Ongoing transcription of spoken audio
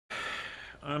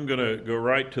I'm going to go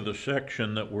right to the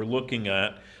section that we're looking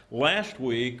at. Last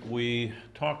week, we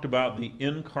talked about the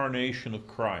incarnation of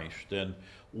Christ and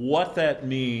what that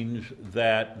means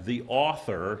that the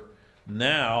author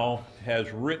now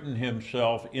has written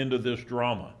himself into this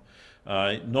drama.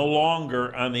 No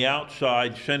longer on the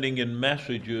outside sending in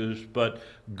messages, but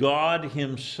God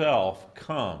himself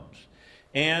comes.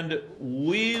 And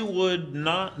we would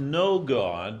not know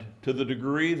God to the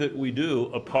degree that we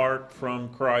do apart from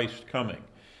Christ coming.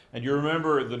 And you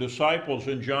remember the disciples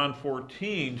in John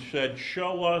 14 said,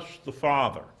 "Show us the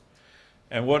Father."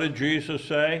 And what did Jesus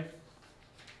say?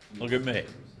 Look at me.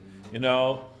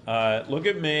 Look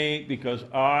at me because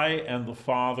I and the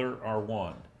Father are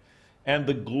one. And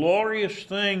the glorious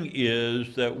thing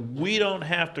is that we don't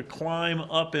have to climb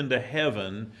up into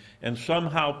heaven and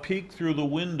somehow peek through the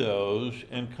windows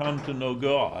and come to know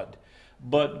God.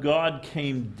 But God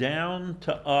came down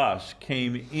to us,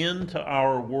 came into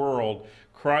our world.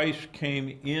 Christ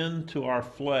came into our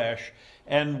flesh.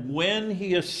 And when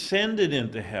he ascended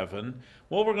into heaven,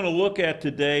 what we're going to look at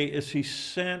today is he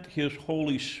sent his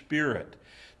Holy Spirit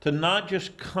to not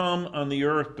just come on the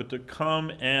earth, but to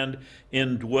come and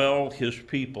indwell his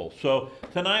people. So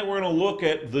tonight we're going to look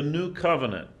at the new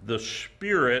covenant. The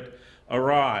Spirit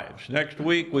arrives. Next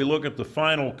week we look at the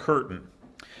final curtain.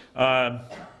 One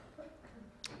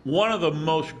of the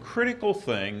most critical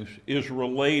things is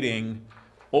relating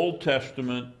Old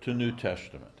Testament to New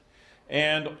Testament.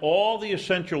 And all the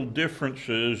essential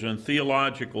differences in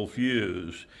theological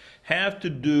views have to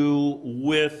do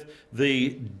with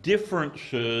the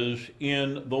differences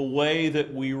in the way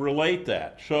that we relate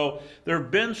that. So there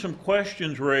have been some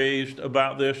questions raised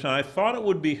about this, and I thought it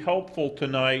would be helpful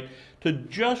tonight to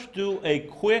just do a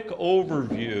quick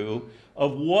overview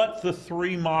of what the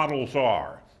three models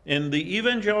are. In the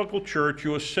evangelical church,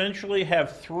 you essentially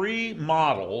have three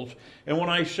models, and when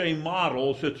I say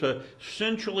models, it's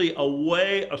essentially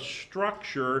a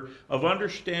structure of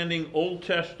understanding Old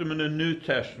Testament and New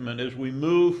Testament as we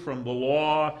move from the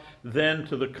law then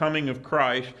to the coming of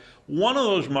Christ. One of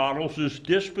those models is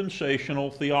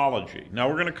dispensational theology. Now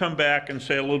we're going to come back and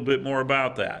say a little bit more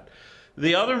about that.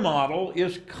 The other model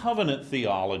is covenant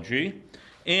theology.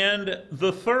 And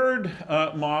the third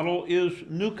model is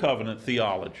New Covenant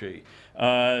theology.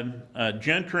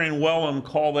 Gentry and Wellum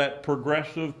call that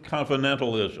progressive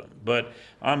covenantalism, but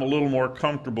I'm a little more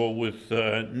comfortable with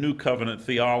New Covenant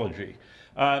theology.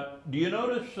 Do you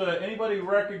notice, anybody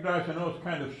recognize, I know it's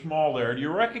kind of small there, do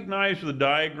you recognize the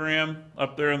diagram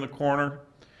up there in the corner?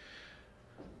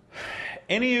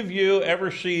 Any of you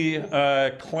ever see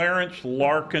Clarence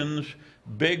Larkin's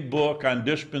big book on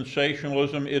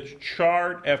dispensationalism? It's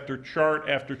chart after chart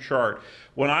after chart.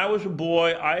 When I was a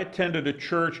boy, I attended a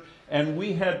church and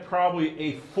we had probably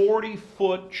a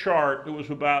 40-foot chart that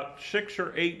was about 6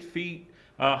 or 8 feet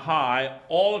high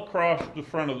all across the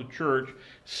front of the church,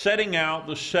 setting out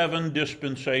the 7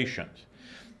 dispensations.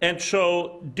 And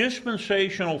so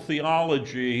dispensational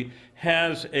theology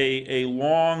has a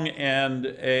long and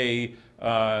a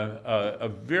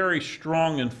very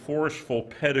strong and forceful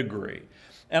pedigree.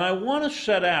 And I want to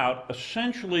set out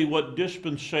essentially what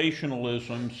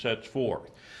dispensationalism sets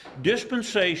forth.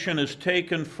 Dispensation is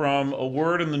taken from a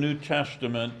word in the New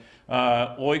Testament,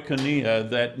 oikonia,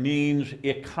 that means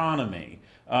economy.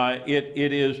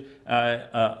 It is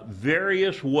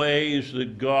various ways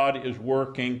that God is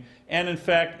working, and in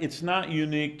fact, it's not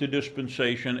unique to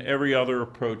dispensation. Every other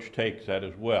approach takes that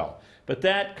as well. But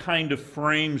that kind of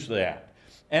frames that.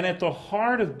 And at the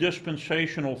heart of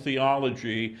dispensational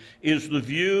theology is the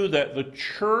view that the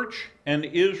church and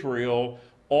Israel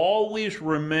always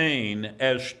remain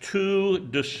as two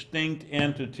distinct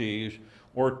entities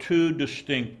or two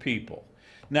distinct people.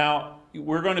 Now,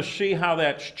 we're going to see how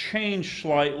that's changed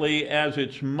slightly as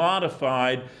it's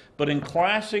modified, but in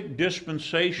classic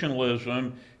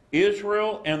dispensationalism,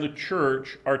 Israel and the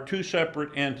church are two separate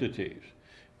entities.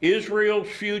 Israel's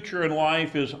future in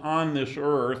life is on this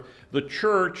earth. The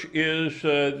church is,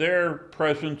 their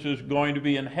presence is going to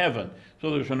be in heaven. So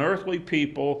there's an earthly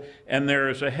people and there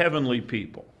is a heavenly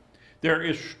people. There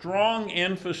is strong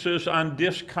emphasis on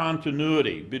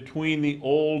discontinuity between the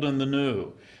old and the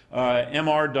new.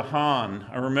 M.R.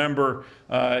 DeHaan, I remember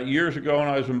years ago when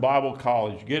I was in Bible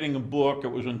college getting a book that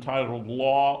was entitled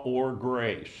Law or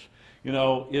Grace. You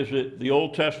know, is it the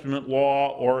Old Testament law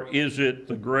or is it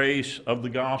the grace of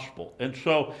the gospel? And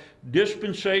so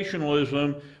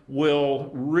dispensationalism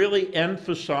will really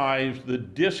emphasize the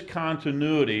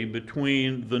discontinuity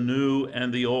between the new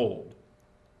and the old.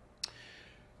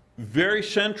 Very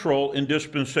central in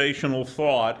dispensational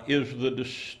thought is the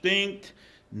distinct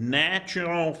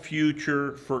national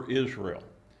future for Israel.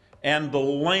 And the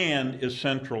land is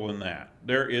central in that.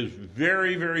 There is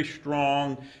very, very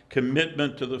strong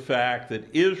commitment to the fact that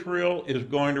Israel is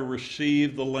going to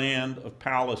receive the land of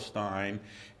Palestine,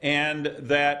 and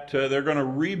that they're going to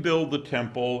rebuild the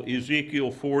temple. Ezekiel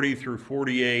 40 through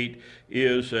 48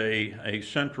 is a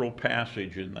central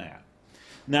passage in that.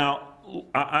 Now,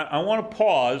 I want to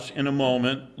pause in a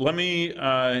moment. Let me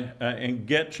and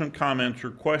get some comments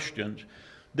or questions.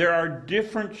 There are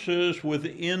differences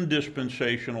within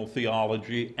dispensational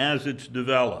theology as it's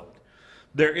developed.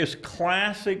 There is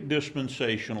classic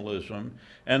dispensationalism,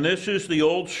 and this is the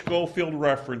old Scofield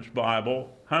Reference Bible.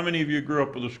 How many of you grew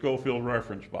up with the Scofield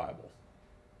Reference Bible?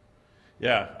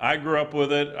 Yeah, I grew up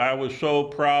with it. I was so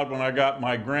proud when I got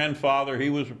my grandfather. He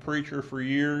was a preacher for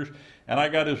years, and I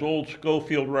got his old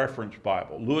Scofield Reference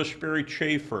Bible. Louis Sperry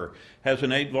Chafer has an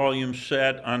 8-volume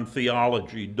set on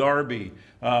theology. Darby,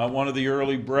 one of the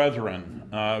early brethren,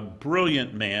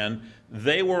 brilliant man.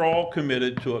 They were all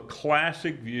committed to a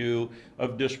classic view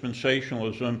of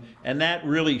dispensationalism, and that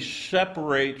really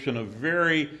separates in a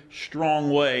very strong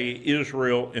way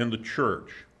Israel and the church.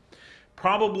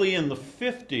 Probably in the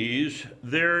 50s,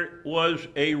 there was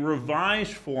a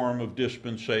revised form of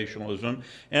dispensationalism,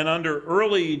 and under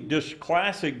early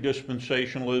classic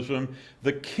dispensationalism,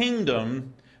 the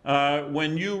kingdom,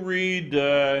 when you read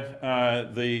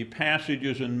the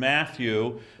passages in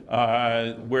Matthew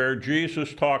where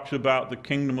Jesus talks about the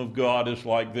kingdom of God is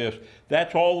like this,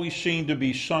 that's always seen to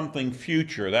be something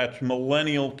future. That's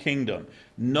millennial kingdom.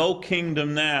 No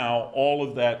kingdom now, all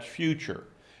of that's future.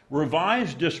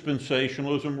 Revised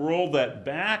dispensationalism rolled that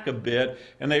back a bit,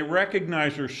 and they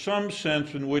recognize there's some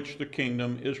sense in which the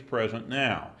kingdom is present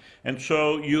now. And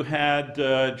so you had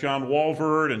John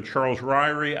Walvoord and Charles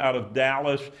Ryrie out of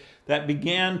Dallas that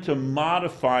began to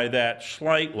modify that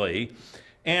slightly.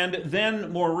 And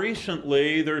then more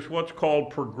recently, there's what's called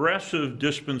progressive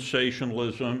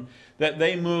dispensationalism, that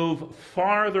they move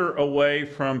farther away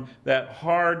from that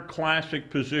hard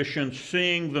classic position,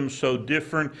 seeing them so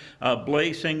different.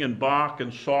 Blasing and Bach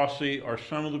and Saucy are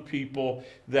some of the people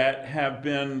that have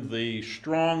been the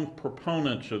strong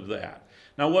proponents of that.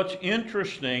 Now, what's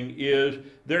interesting is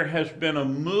there has been a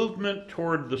movement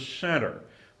toward the center,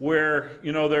 where,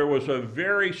 you know, there was a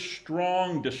very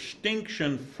strong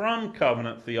distinction from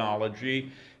covenant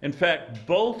theology. In fact,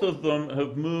 both of them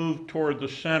have moved toward the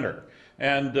center.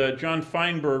 And John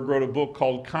Feinberg wrote a book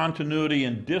called Continuity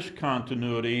and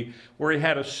Discontinuity, where he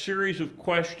had a series of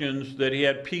questions that he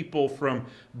had people from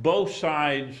both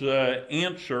sides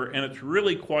answer, and it's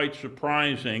really quite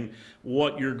surprising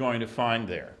what you're going to find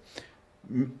there.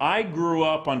 I grew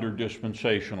up under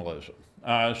dispensationalism.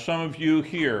 Some of you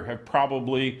here have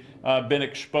probably been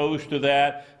exposed to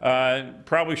that.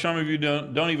 Probably some of you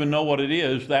don't even know what it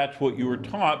is. That's what you were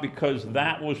taught, because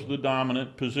that was the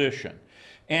dominant position.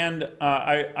 And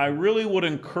I really would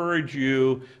encourage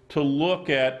you to look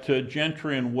at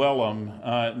Gentry and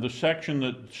Wellum, the section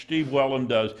that Steve Wellum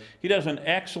does. He does an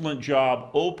excellent job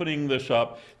opening this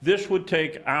up. This would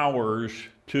take hours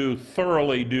to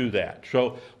thoroughly do that.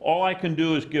 So all I can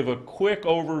do is give a quick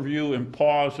overview and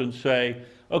pause and say,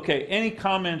 okay, any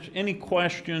comments, any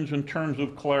questions in terms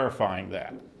of clarifying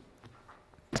that?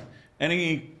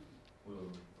 Any? Well,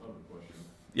 I have a question.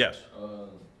 Yes.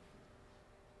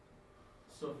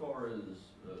 So far as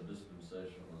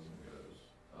dispensationalism goes,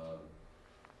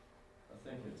 I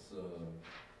think it's,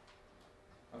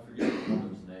 I forget the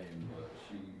woman's name, but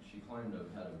she claimed to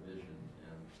have had a vision,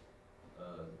 and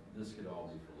this could all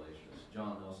be fallacious.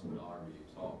 John Nelson Darby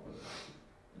talked with her,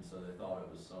 and so they thought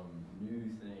it was some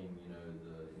new thing,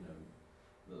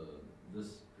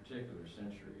 this particular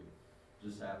century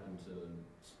just happened to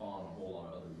spawn a whole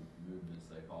lot of other movements.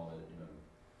 They called it,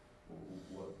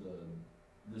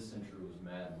 this century was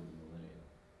mad with the millennium.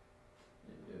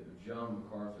 John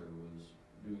MacArthur was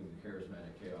doing the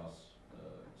Charismatic Chaos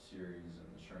series and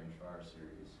the Strange Fire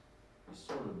series. He's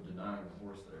sort of denying the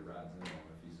horse that he rides in on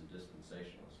if he's a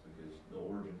dispensationalist, because the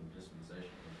origin of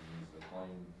dispensationalism is the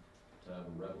claim to have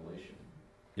a revelation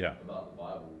about the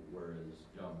Bible, whereas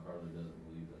John MacArthur doesn't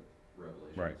believe that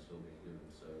revelation is still being given.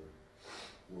 So,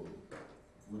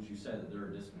 would you say that there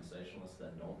are dispensationalists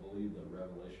that don't believe that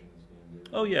revelation is being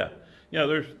given? Oh yeah. Yeah,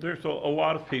 there's a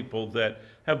lot of people that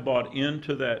have bought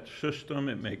into that system.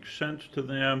 It makes sense to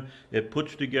them. It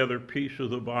puts together a piece of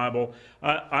the Bible.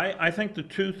 I think the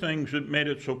two things that made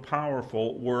it so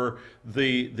powerful were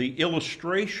the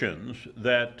illustrations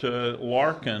that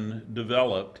Larkin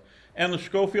developed and the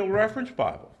Scofield Reference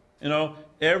Bible. You know,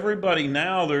 Everybody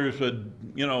now, there's a,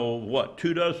 you know, what,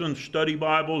 24 study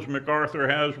Bibles. MacArthur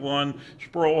has one,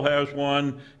 Sproul has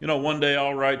one. You know, one day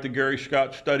I'll write the Gary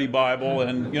Scott Study Bible,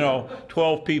 and, you know,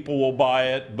 12 people will buy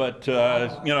it. But,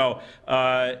 but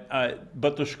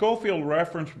the Scofield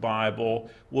Reference Bible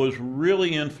was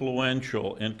really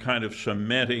influential in kind of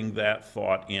cementing that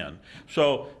thought in.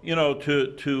 So, you know,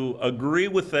 to agree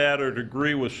with that or to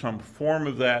agree with some form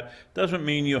of that doesn't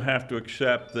mean you have to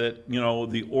accept that, you know,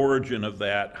 the origin of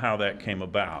that, how that came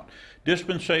about.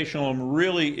 Dispensationalism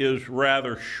really is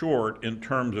rather short in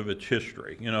terms of its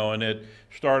history, you know, and it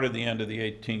started at the end of the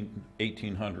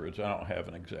 1800s. I don't have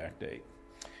an exact date.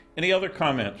 Any other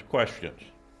comments, questions?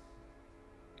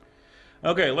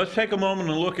 Okay, let's take a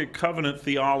moment and look at covenant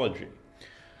theology.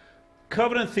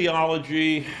 Covenant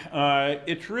theology,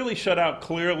 it's really set out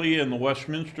clearly in the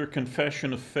Westminster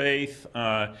Confession of Faith,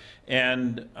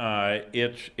 and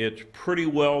it's pretty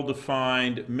well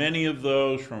defined. Many of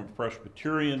those from a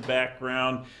Presbyterian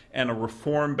background and a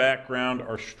Reformed background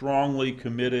are strongly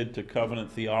committed to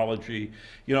covenant theology.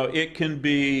 You know, it can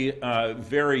be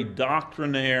very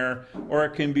doctrinaire, or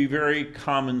it can be very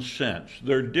common sense.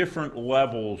 There are different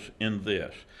levels in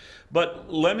this.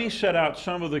 But let me set out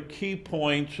some of the key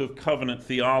points of covenant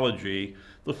theology.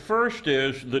 The first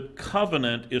is that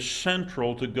covenant is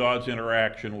central to God's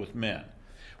interaction with men.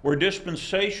 Where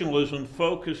dispensationalism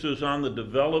focuses on the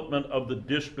development of the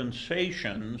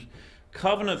dispensations,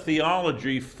 covenant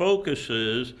theology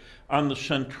focuses on the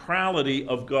centrality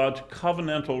of God's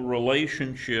covenantal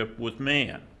relationship with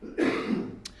man.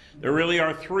 There really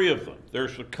are three of them.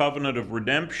 There's the covenant of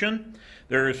redemption,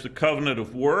 there is the covenant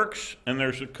of works, and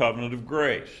there's the covenant of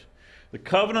grace. The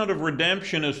covenant of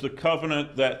redemption is the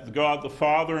covenant that God the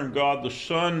Father and God the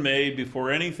Son made before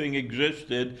anything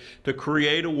existed to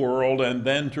create a world and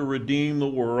then to redeem the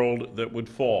world that would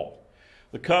fall.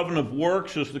 The covenant of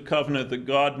works is the covenant that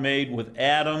God made with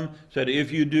Adam, said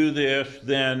if you do this,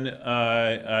 then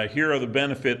here are the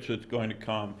benefits that's going to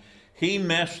come. He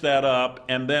messed that up,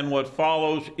 and then what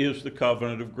follows is the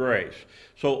covenant of grace.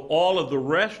 So all of the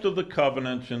rest of the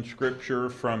covenants in Scripture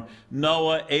from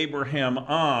Noah, Abraham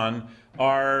on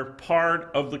are part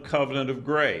of the covenant of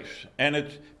grace. And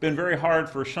it's been very hard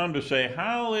for some to say,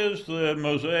 how is the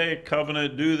Mosaic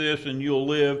covenant, do this and you'll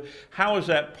live? How is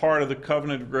that part of the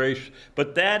covenant of grace?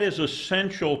 But that is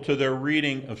essential to their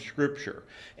reading of Scripture.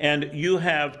 And you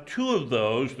have two of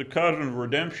those, the covenant of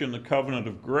redemption, the covenant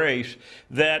of grace,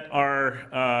 that are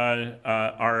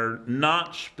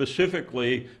not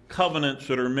specifically covenants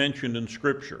that are mentioned in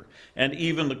Scripture. And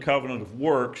even the covenant of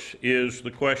works is, the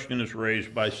question is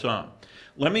raised by some.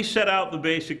 Let me set out the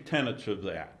basic tenets of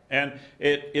that. And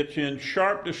it's in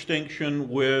sharp distinction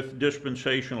with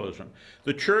dispensationalism.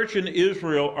 The church in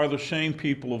Israel are the same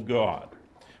people of God.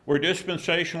 Where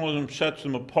dispensationalism sets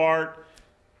them apart,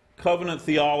 covenant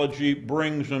theology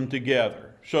brings them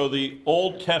together. So the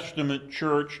Old Testament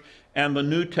church and the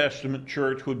New Testament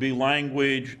church would be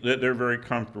language that they're very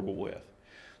comfortable with.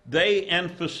 They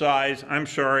emphasize, I'm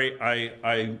sorry,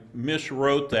 I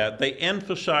miswrote that. They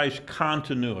emphasize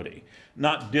continuity,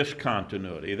 not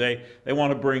discontinuity. They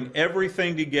want to bring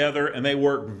everything together, and they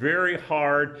work very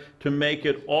hard to make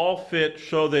it all fit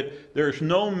so that there's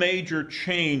no major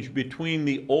change between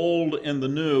the old and the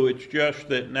new. It's just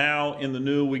that now in the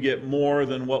new we get more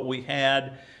than what we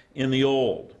had in the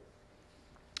old.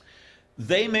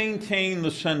 They maintain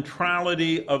the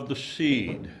centrality of the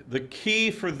seed. The key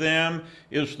for them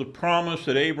is the promise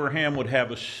that Abraham would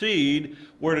have a seed,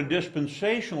 where to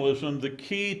dispensationalism, the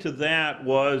key to that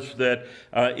was that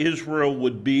Israel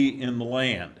would be in the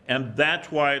land. And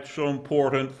that's why it's so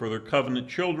important for their covenant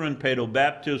children,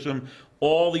 paedobaptism,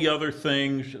 all the other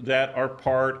things that are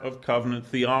part of covenant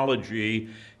theology.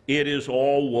 It is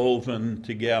all woven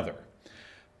together.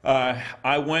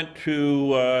 I went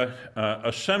to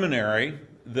a seminary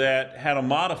that had a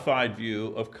modified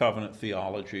view of covenant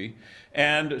theology.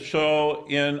 And so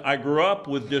I grew up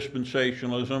with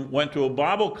dispensationalism, went to a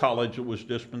Bible college that was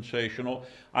dispensational.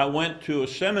 I went to a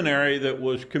seminary that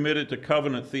was committed to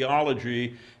covenant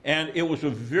theology, and it was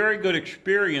a very good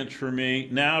experience for me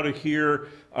now to hear,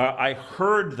 I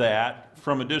heard that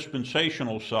from a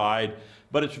dispensational side,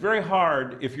 but it's very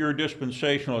hard if you're a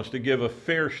dispensationalist to give a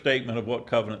fair statement of what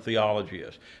covenant theology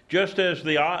is. Just as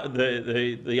the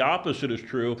opposite is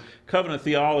true, covenant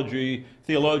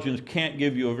theologians can't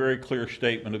give you a very clear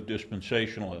statement of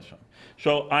dispensationalism.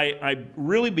 So I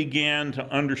really began to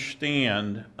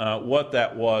understand what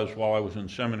that was while I was in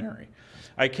seminary.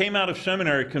 I came out of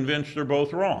seminary convinced they're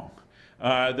both wrong.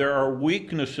 There are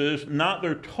weaknesses, not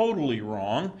they're totally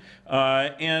wrong,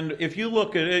 and if you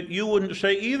look at it, you wouldn't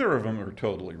say either of them are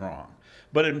totally wrong.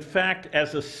 But in fact,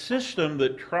 as a system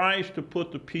that tries to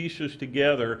put the pieces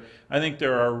together, I think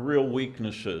there are real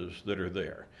weaknesses that are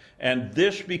there. And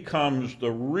this becomes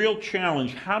the real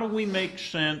challenge. How do we make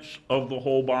sense of the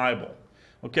whole Bible?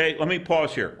 Okay, let me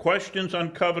pause here. Questions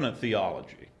on covenant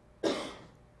theology?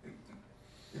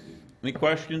 Any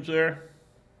questions there?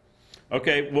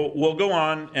 Okay, we'll go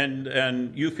on,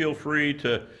 and you feel free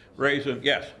to raise them.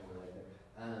 Yes?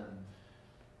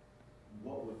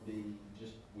 What would be,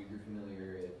 just with your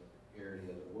familiarity,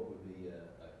 what would be a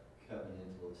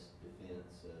covenantalist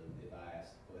defense of if I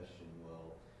ask the question,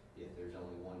 well, if there's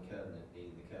only one covenant,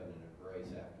 being the covenant of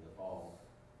grace after the fall,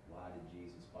 why did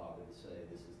Jesus bother to say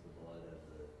this is the blood of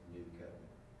the new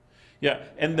covenant? Yeah,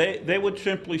 and they would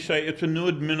simply say it's a new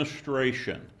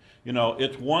administration. You know,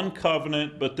 it's one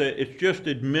covenant, but it's just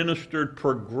administered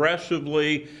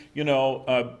progressively. You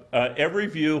know, every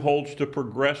view holds to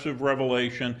progressive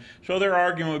revelation. So their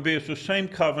argument would be it's the same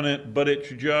covenant, but it's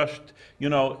just, you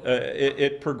know,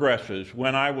 it progresses.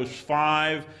 When I was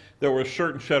 5, there were a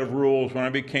certain set of rules. When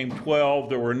I became 12,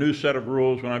 there were a new set of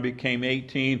rules. When I became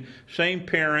 18, same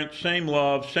parents, same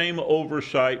love, same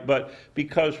oversight, but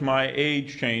because my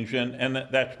age changed, and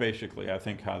that's basically, I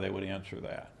think, how they would answer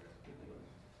that.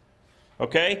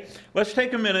 Okay, let's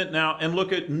take a minute now and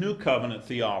look at New Covenant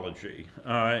theology.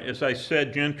 As I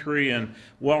said, Gentry and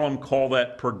Wellum call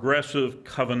that progressive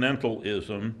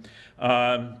covenantalism.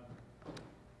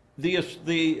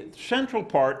 The central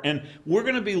part, and we're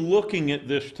going to be looking at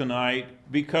this tonight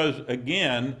because,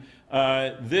 again,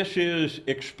 this is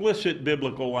explicit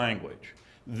biblical language.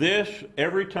 This,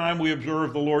 every time we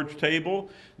observe the Lord's table,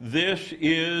 this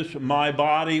is my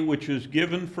body which is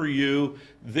given for you.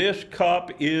 This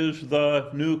cup is the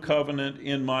new covenant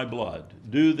in my blood.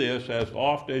 Do this as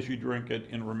oft as you drink it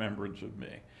in remembrance of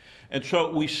me. And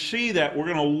so we see that. We're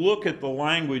going to look at the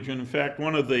language. And in fact,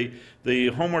 one of the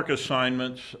homework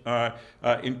assignments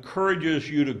encourages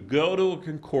you to go to a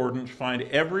concordance, find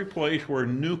every place where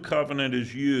new covenant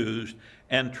is used,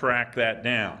 and track that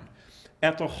down.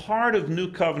 At the heart of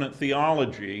New Covenant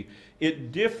theology,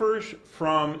 it differs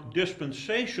from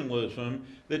dispensationalism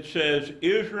that says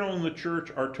Israel and the church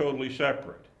are totally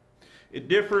separate. It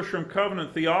differs from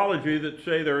covenant theology that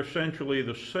say they're essentially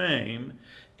the same.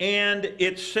 And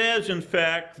it says, in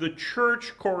fact, the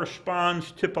church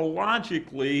corresponds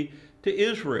typologically to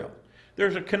Israel.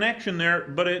 There's a connection there,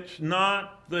 but it's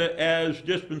not as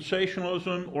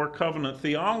dispensationalism or covenant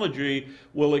theology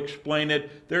will explain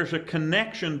it. There's a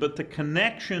connection, but the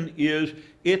connection is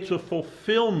it's a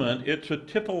fulfillment. It's a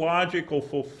typological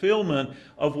fulfillment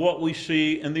of what we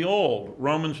see in the Old.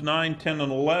 Romans 9, 10,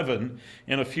 and 11.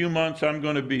 In a few months, I'm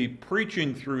going to be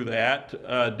preaching through that.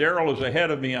 Daryl is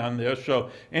ahead of me on this,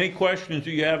 so any questions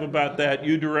you have about that,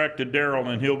 you direct to Daryl,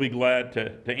 and he'll be glad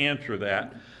to answer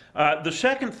that. The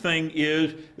second thing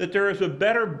is that there is a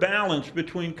better balance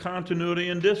between continuity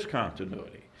and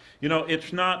discontinuity. You know,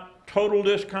 it's not total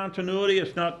discontinuity,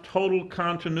 it's not total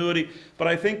continuity, but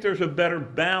I think there's a better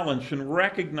balance in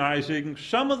recognizing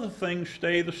some of the things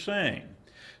stay the same.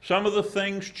 Some of the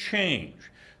things change.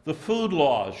 The food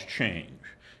laws change.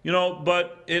 You know,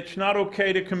 but it's not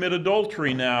okay to commit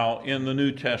adultery now in the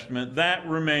New Testament. That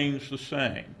remains the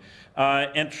same.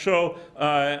 And so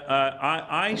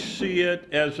I see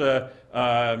it as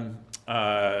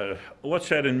what's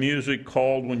that in music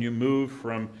called when you move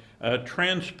from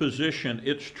transposition?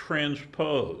 It's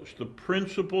transposed. The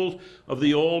principles of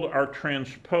the old are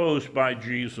transposed by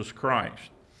Jesus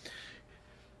Christ.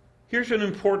 Here's an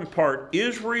important part.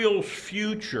 Israel's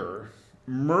future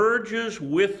merges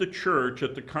with the church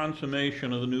at the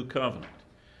consummation of the new covenant.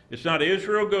 It's not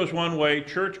Israel goes one way,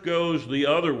 church goes the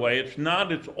other way. It's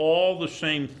not, it's all the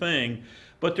same thing,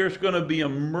 but there's going to be a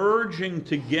merging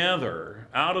together.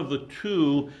 Out of the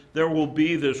two, there will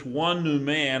be this one new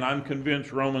man. I'm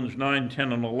convinced Romans 9,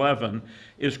 10, and 11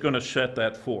 is going to set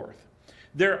that forth.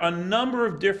 There are a number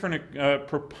of different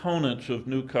proponents of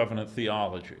New Covenant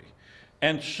theology,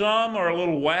 and some are a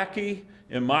little wacky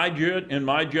in my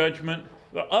judgment.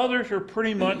 The others are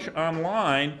pretty much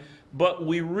online. But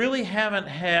we really haven't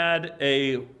had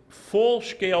a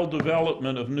full-scale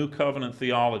development of New Covenant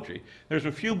theology. There's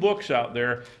a few books out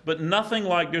there, but nothing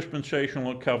like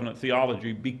dispensational covenant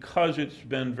theology because it's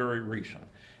been very recent.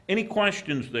 Any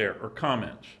questions there or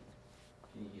comments?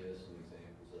 Can you give us some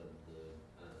examples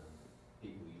of the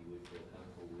people you would feel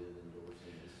comfortable with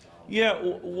endorsing this style? Yeah,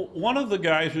 one of the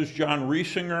guys is John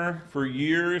Riesinger for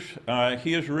years.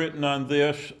 He has written on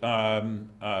this.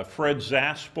 Fred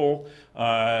Zaspel,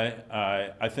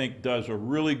 I think, does a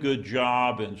really good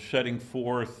job in setting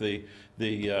forth the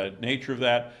nature of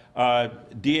that.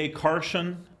 D.A.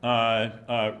 Carson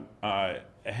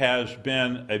has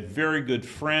been a very good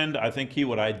friend. I think he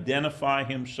would identify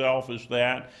himself as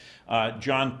that.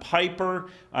 John Piper,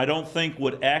 I don't think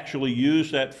would actually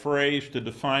use that phrase to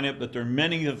define it, but there are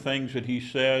many of the things that he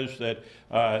says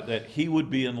that he would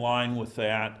be in line with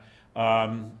that.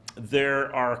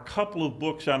 There are a couple of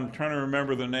books, I'm trying to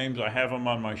remember the names, I have them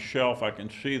on my shelf, I can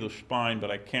see the spine,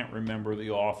 but I can't remember the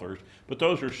authors. But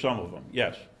those are some of them,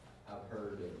 yes. I've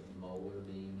heard of Moeller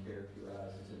being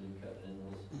characterized as a new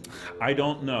covenantalist. I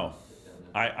don't know.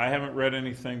 I haven't read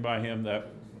anything by him that...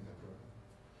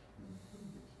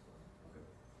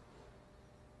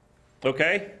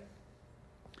 Okay?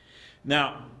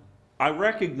 Now, I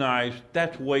recognize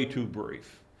that's way too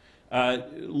brief.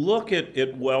 Look at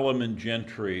Wellham and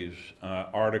Gentry's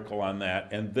article on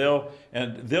that, and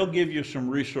they'll give you some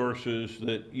resources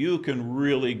that you can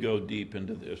really go deep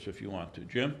into this if you want to.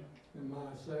 Jim? In my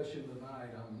session tonight,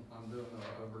 I'm doing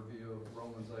a review of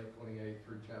Romans 8:28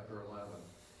 through chapter 11.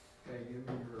 Okay, give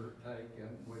me your take, in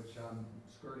which I'm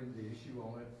skirting the issue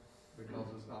on it because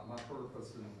it's not my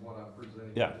purpose and what I'm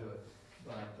presenting to it.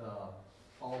 But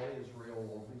all Israel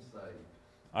will be saved.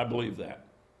 I believe that.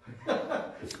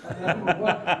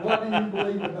 What do you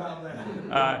believe about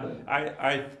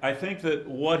that? I think that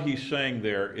what he's saying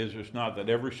there is it's not that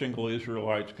every single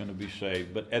Israelite's going to be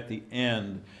saved, but at the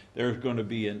end there's going to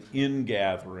be an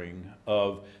ingathering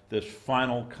of this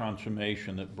final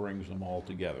consummation that brings them all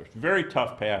together. It's a very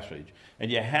tough passage,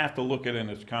 and you have to look at it in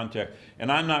its context.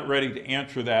 And I'm not ready to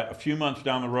answer that a few months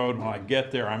down the road. When I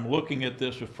get there, I'm looking at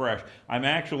this afresh. I'm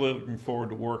actually looking forward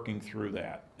to working through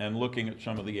that and looking at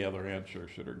some of the other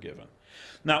answers that are given.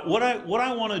 Now, what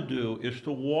I want to do is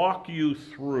to walk you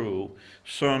through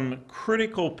some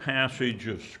critical passage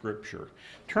of Scripture.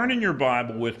 Turn in your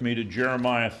Bible with me to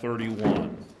Jeremiah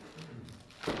 31.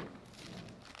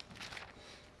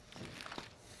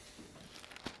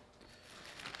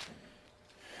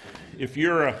 If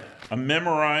you're a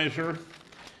memorizer,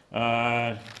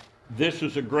 this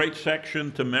is a great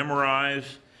section to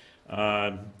memorize.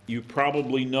 You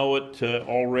probably know it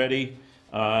already.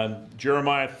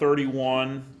 Jeremiah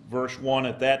 31, verse 1,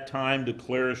 at that time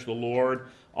declares the Lord,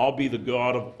 I'll be the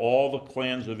God of all the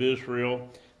clans of Israel.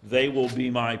 They will be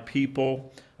my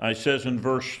people. It says in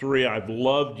verse 3, I've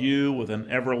loved you with an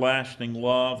everlasting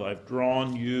love. I've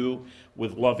drawn you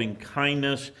with loving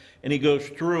kindness. And he goes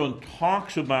through and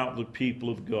talks about the people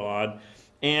of God.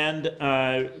 And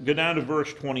go down to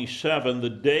verse 27. The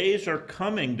days are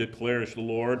coming, declares the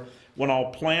Lord, when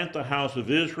I'll plant the house of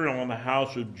Israel and the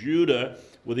house of Judah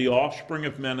with the offspring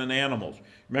of men and animals.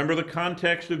 Remember the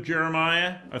context of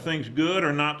Jeremiah? Are things good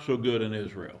or not so good in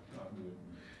Israel? Not good.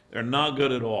 They're not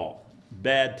good at all.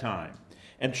 Bad time.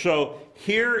 And so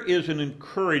here is an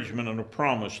encouragement and a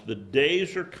promise. The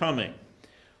days are coming.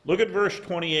 Look at verse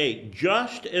 28.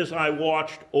 Just as I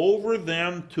watched over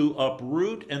them to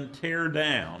uproot and tear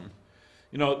down.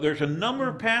 You know, there's a number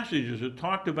of passages that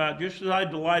talked about, just as I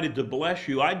delighted to bless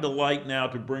you, I delight now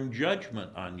to bring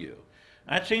judgment on you.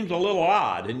 That seems a little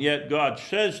odd, and yet God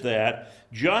says that.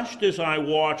 Just as I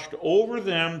watched over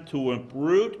them to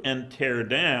uproot and tear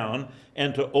down,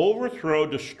 and to overthrow,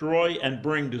 destroy, and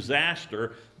bring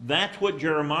disaster, that's what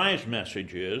Jeremiah's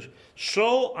message is,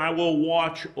 so I will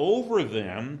watch over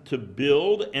them to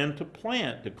build and to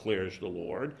plant, declares the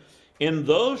Lord. In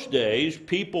those days,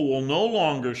 people will no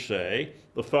longer say,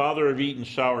 the father have eaten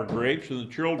sour grapes, and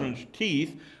the children's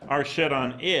teeth are set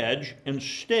on edge.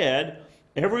 Instead,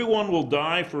 everyone will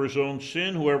die for his own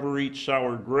sin. Whoever eats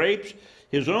sour grapes,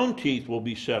 his own teeth will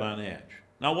be set on edge.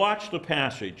 Now watch the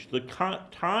passage. The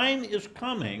time is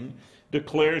coming,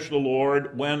 declares the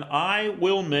Lord, when I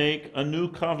will make a new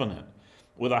covenant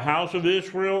with the house of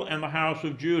Israel and the house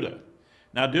of Judah.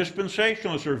 Now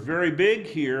dispensationalists are very big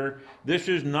here. This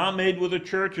is not made with the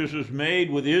church. This is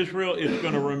made with Israel. It's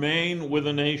going to remain with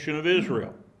the nation of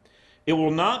Israel. It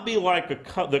will not be like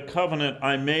the covenant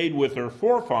I made with their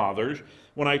forefathers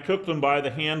when I took them by the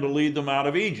hand to lead them out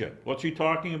of Egypt. What's he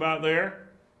talking about there?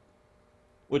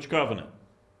 Which covenant?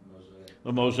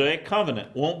 The Mosaic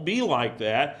covenant. Won't be like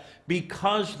that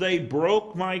because they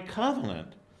broke my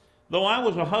covenant, though I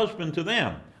was a husband to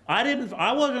them.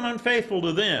 I wasn't unfaithful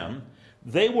to them.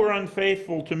 They were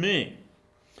unfaithful to me.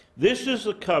 This is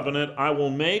the covenant I will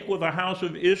make with the house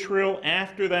of Israel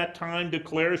after that time,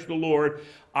 declares the Lord.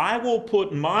 I will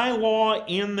put my law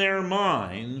in their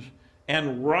minds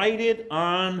and write it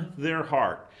on their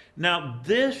heart. Now,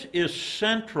 this is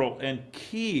central and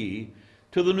key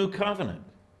to the new covenant.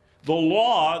 The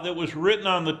law that was written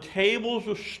on the tables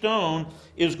of stone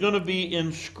is going to be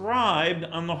inscribed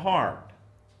on the heart.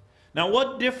 Now,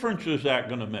 what difference is that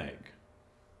going to make?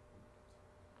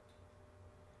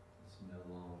 It's no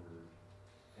longer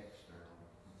external.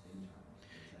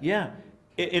 Yeah.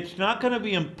 It's not going to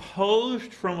be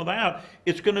imposed from without.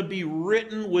 It's going to be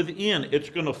written within. It's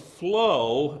going to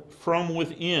flow from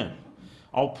within.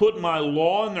 I'll put my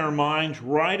law in their minds,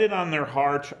 write it on their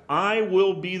hearts. I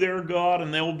will be their God,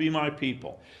 and they will be my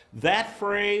people. That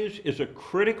phrase is a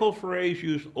critical phrase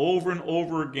used over and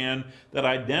over again that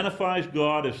identifies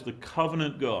God as the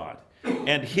covenant God,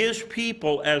 and his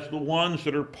people as the ones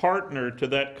that are partnered to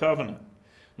that covenant.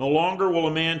 No longer will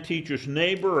a man teach his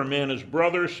neighbor or a man his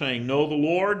brother, saying, know the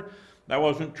Lord. That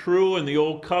wasn't true in the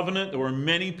Old Covenant. There were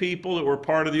many people that were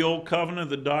part of the Old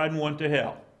Covenant that died and went to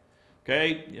hell.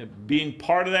 Okay? Being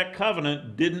part of that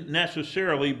covenant didn't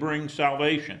necessarily bring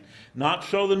salvation. Not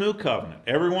so the New Covenant.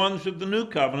 Everyone's of the New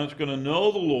Covenant is going to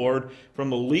know the Lord, from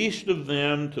the least of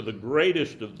them to the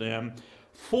greatest of them.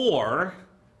 For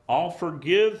I'll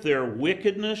forgive their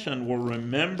wickedness and will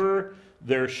remember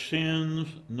their sins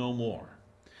no more.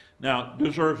 Now,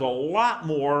 deserves a lot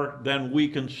more than we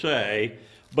can say,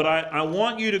 but I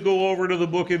want you to go over to the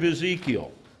book of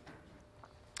Ezekiel.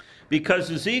 Because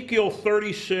Ezekiel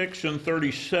 36 and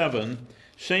 37,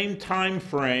 same time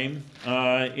frame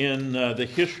in the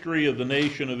history of the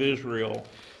nation of Israel.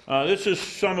 This is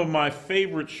some of my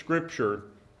favorite scripture.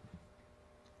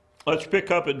 Let's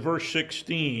pick up at verse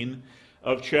 16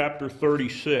 of chapter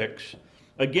 36.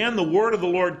 Again, the word of the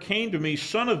Lord came to me,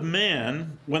 Son of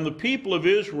man, when the people of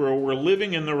Israel were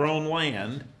living in their own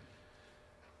land,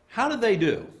 how did they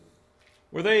do?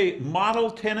 Were they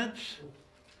model tenants?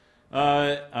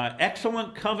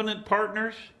 Excellent covenant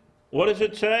partners? What does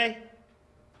it say?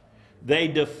 They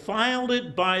defiled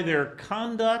it by their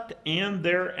conduct and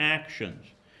their actions.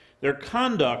 Their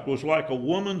conduct was like a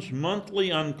woman's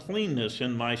monthly uncleanness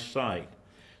in my sight.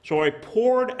 So I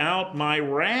poured out my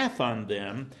wrath on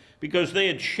them, because they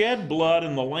had shed blood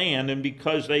in the land, and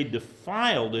because they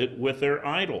defiled it with their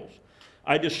idols.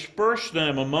 I dispersed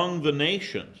them among the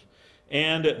nations,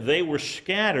 and they were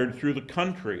scattered through the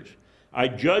countries. I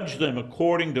judged them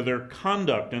according to their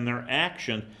conduct and their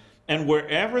action, and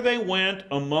wherever they went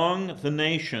among the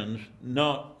nations,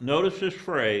 notice this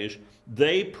phrase,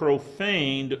 they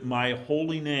profaned my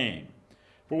holy name.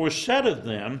 For it was said of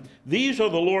them, these are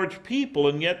the Lord's people,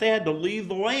 and yet they had to leave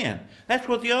the land. That's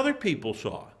what the other people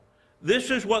saw.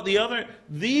 These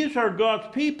are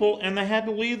God's people, and they had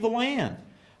to leave the land.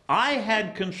 I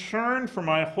had concern for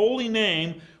my holy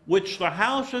name, which the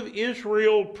house of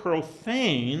Israel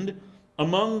profaned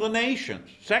among the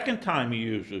nations. Second time he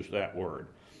uses that word.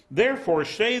 Therefore,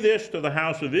 say this to the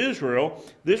house of Israel.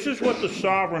 This is what the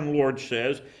sovereign Lord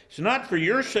says. It's not for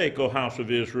your sake, O house of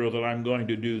Israel, that I'm going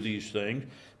to do these things,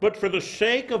 but for the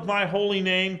sake of my holy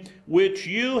name, which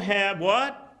you have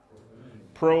what?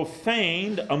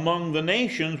 Profaned among the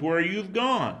nations where you've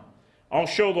gone. I'll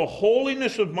show the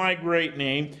holiness of my great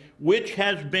name, which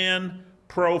has been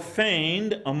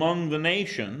profaned among the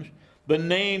nations, the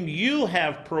name you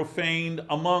have profaned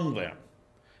among them.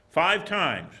 5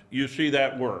 times you see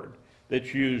that word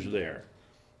that's used there.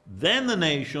 Then the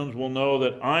nations will know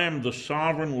that I am the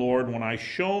sovereign Lord when I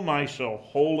show myself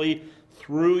holy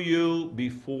through you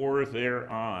before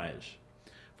their eyes.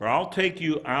 For I'll take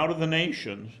you out of the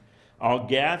nations, I'll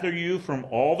gather you from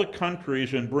all the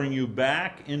countries and bring you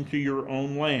back into your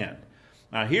own land.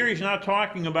 Now here he's not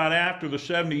talking about after the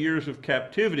 70 years of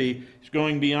captivity. He's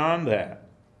going beyond that.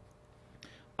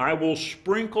 I will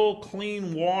sprinkle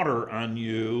clean water on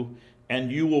you,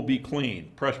 and you will be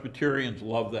clean. Presbyterians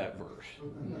love that verse.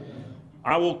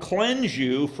 I will cleanse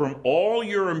you from all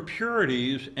your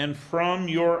impurities and from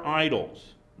your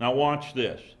idols. Now watch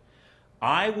this.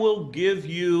 I will give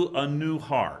you a new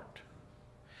heart.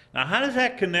 Now, how does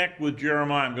that connect with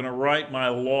Jeremiah? I'm going to write my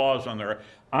laws on there.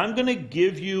 I'm going to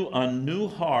give you a new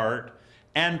heart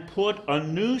and put a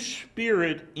new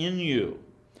spirit in you.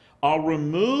 I'll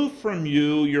remove from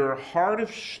you your heart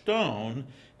of stone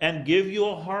and give you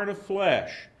a heart of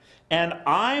flesh. And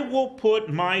I will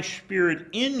put my spirit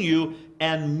in you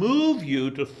and move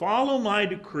you to follow my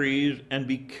decrees and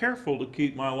be careful to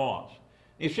keep my laws.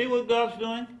 You see what God's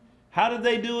doing? How did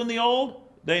they do in the old?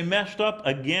 They messed up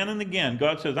again and again.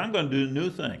 God says, I'm going to do a new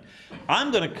thing.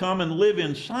 I'm going to come and live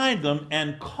inside them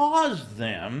and cause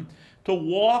them to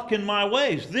walk in my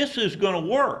ways. This is going to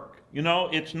work. You know,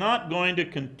 it's not going to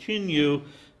continue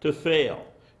to fail.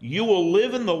 You will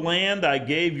live in the land I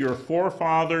gave your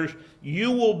forefathers.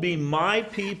 You will be my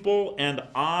people, and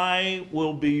I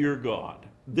will be your God.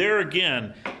 There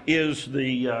again is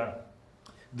the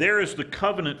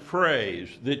covenant phrase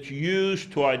that's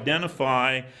used to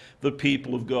identify the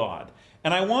people of God.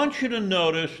 And I want you to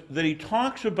notice that he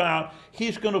talks about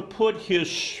he's going to put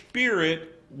his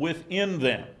spirit within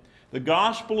them. The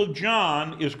Gospel of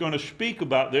John is going to speak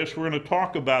about this. We're going to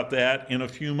talk about that in a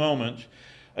few moments.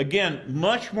 Again,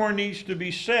 much more needs to be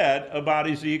said about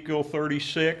Ezekiel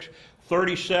 36.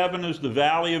 37 is the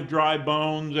valley of dry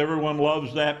bones. Everyone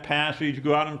loves that passage.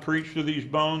 Go out and preach to these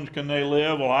bones. Can they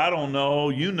live? Well, I don't know.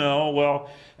 You know. Well,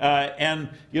 and,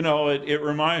 you know, it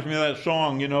reminds me of that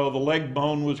song, you know, the leg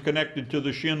bone was connected to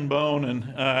the shin bone.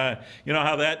 And you know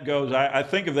how that goes. I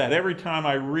think of that every time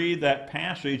I read that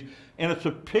passage. And it's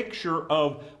a picture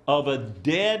of a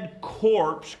dead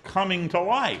corpse coming to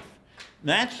life.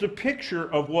 That's the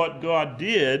picture of what God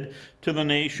did to the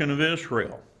nation of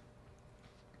Israel.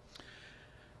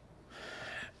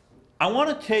 I want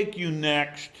to take you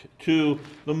next to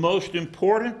the most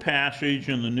important passage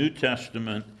in the New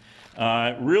Testament,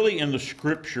 really in the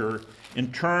Scripture,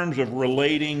 in terms of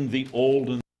relating the Old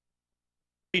and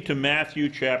New, to Matthew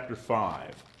chapter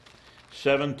 5,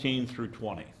 17 through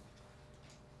 20.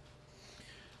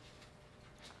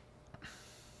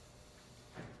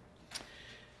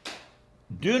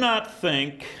 Do not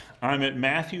think, I'm at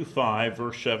Matthew 5,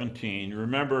 verse 17.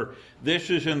 Remember, this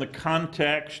is in the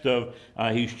context of,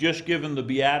 he's just given the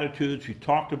Beatitudes. He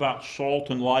talked about salt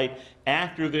and light.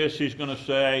 After this, he's going to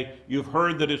say, you've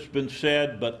heard that it's been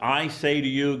said, but I say to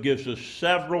you, gives us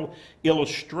several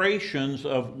illustrations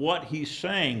of what he's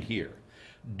saying here.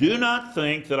 Do not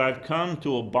think that I've come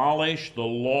to abolish the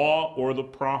law or the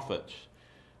prophets.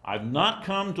 I've not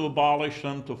come to abolish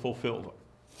them, to fulfill them.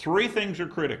 Three things are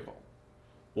critical.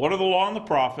 What are the law and the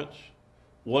prophets?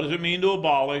 What does it mean to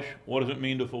abolish? What does it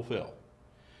mean to fulfill?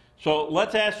 So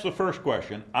let's ask the first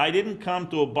question. I didn't come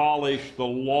to abolish the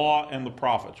law and the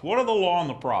prophets. What are the law and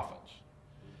the prophets?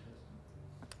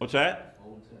 What's that?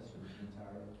 Old Testament,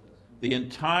 entire Old Testament. The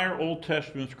entire Old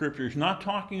Testament Scripture. He's not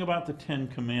talking about the Ten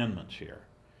Commandments here.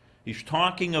 He's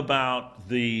talking about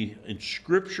the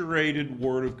inscripturated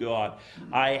Word of God.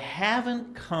 I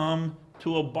haven't come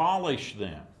to abolish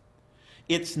them.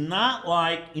 It's not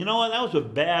like, you know what, that was a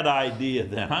bad idea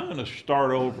then. I'm going to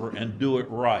start over and do it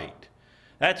right.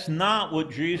 That's not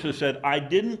what Jesus said. I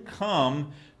didn't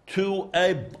come to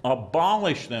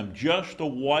abolish them, just to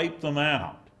wipe them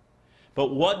out. But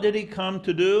what did he come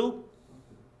to do?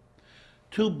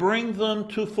 To bring them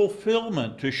to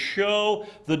fulfillment, to show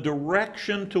the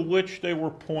direction to which they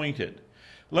were pointed.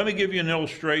 Let me give you an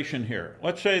illustration here.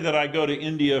 Let's say that I go to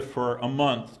India for a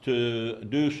month to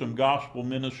do some gospel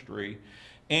ministry,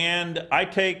 and I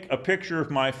take a picture of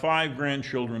my 5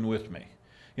 grandchildren with me.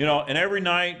 You know, and every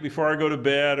night before I go to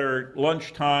bed or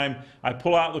lunchtime, I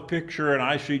pull out the picture and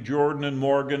I see Jordan and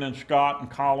Morgan and Scott and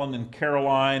Colin and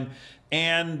Caroline.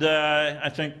 And I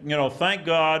think, you know, thank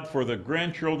God for the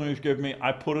grandchildren he's given me.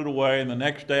 I put it away, and the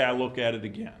next day I look at it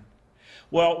again.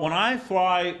 Well, when I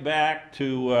fly back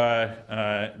to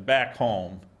back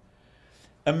home,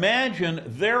 imagine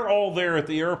they're all there at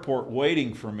the airport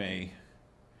waiting for me,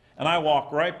 and I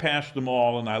walk right past them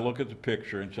all, and I look at the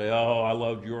picture and say, oh, I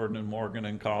love Jordan and Morgan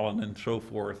and Colin and so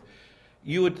forth.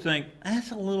 You would think,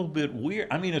 that's a little bit weird.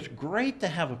 I mean, it's great to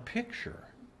have a picture,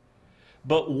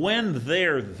 but when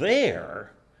they're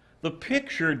there, the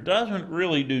picture doesn't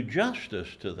really do justice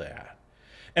to that.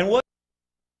 And what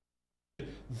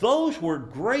those were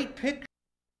great pictures,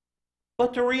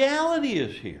 but the reality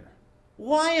is here.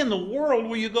 Why in the world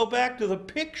will you go back to the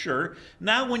picture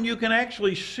now when you can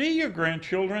actually see your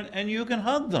grandchildren and you can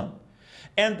hug them?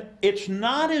 And it's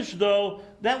not as though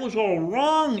that was all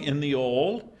wrong in the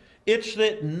old. It's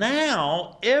that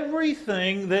now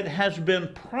everything that has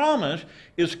been promised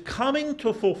is coming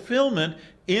to fulfillment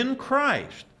in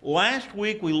Christ. Last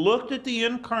week we looked at the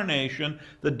incarnation,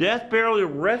 the death, burial,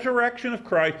 and resurrection of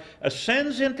Christ,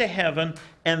 ascends into heaven,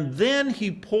 and then he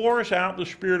pours out the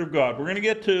Spirit of God. We're going to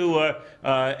get to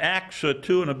Acts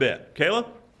 2 in a bit. Caleb?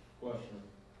 Question.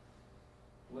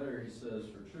 Later he says,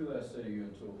 for truly I say to you,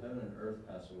 until heaven and earth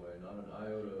pass away, not an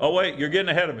iota. Oh wait, you're getting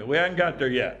ahead of me. We haven't got there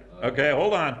yet. Okay,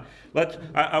 hold on.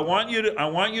 I want you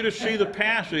to see the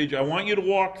passage. I want you to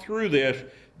walk through this.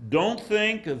 Don't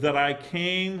think that I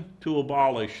came to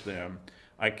abolish them.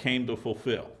 I came to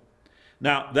fulfill.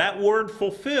 Now, that word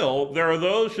fulfill, there are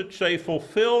those that say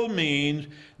fulfill means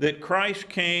that Christ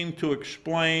came to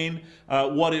explain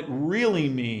what it really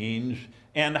means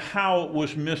and how it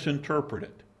was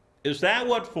misinterpreted. Is that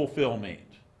what fulfill means?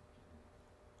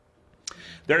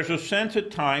 There's a sense at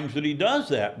times that he does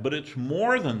that, but it's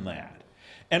more than that.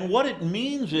 And what it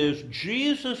means is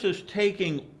Jesus is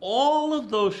taking all of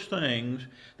those things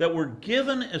that were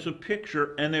given as a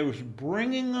picture and he was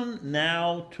bringing them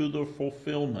now to the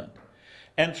fulfillment.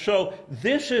 And so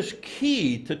this is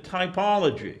key to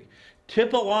typology.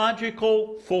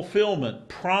 Typological fulfillment,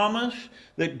 promise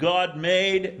that God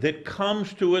made that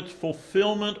comes to its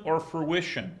fulfillment or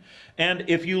fruition. And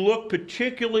if you look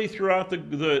particularly throughout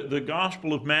the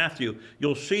Gospel of Matthew,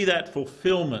 you'll see that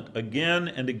fulfillment again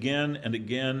and again and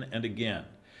again and again.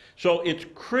 So it's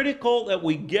critical that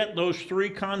we get those three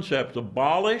concepts: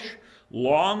 abolish,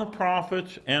 law and the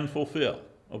prophets, and fulfill.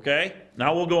 Okay?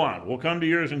 Now we'll go on. We'll come to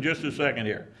yours in just a second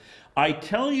here. I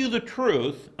tell you the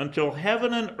truth, until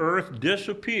heaven and earth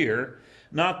disappear,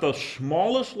 not the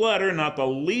smallest letter, not the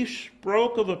least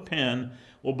stroke of a pen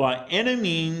will by any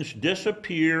means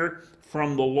disappear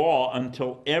from the law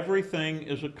until everything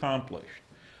is accomplished.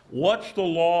 What's the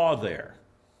law there?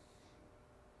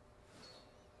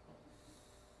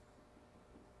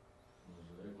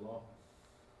 Mosaic law.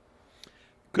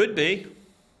 Could be. I mean,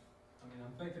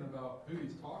 I'm thinking about who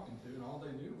he's talking to, and all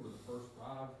they knew were the first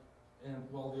five, and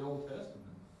well, the Old Testament.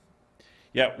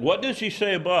 Yeah, what does he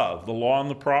say above? The law and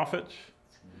the prophets?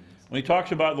 When he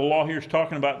talks about the law here, he's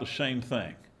talking about the same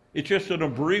thing. It's just an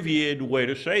abbreviated way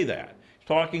to say that. He's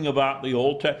talking about the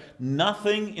Old Testament.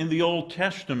 Nothing in the Old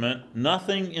Testament,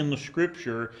 nothing in the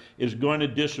Scripture is going to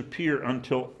disappear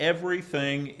until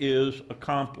everything is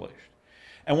accomplished.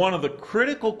 And one of the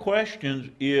critical questions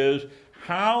is,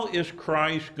 how is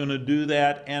Christ going to do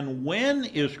that, and when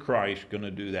is Christ going to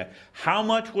do that? How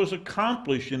much was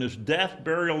accomplished in his death,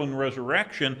 burial, and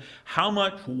resurrection? How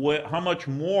much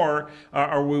more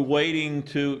are we waiting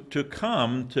to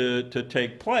come to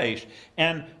take place?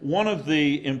 And one of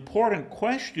the important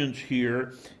questions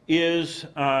here is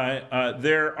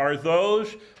there are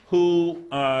those who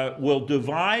will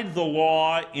divide the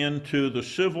law into the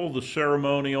civil, the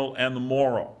ceremonial, and the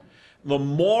moral. The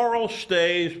moral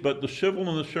stays, but the civil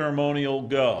and the ceremonial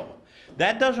go.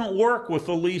 That doesn't work with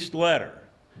the least letter.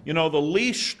 You know, the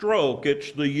least stroke,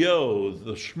 it's the yod,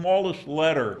 the smallest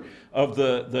letter of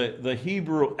the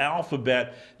Hebrew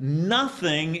alphabet.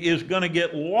 Nothing is going to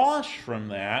get lost from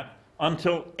that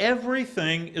until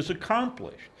everything is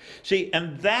accomplished. See,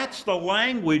 and that's the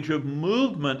language of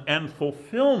movement and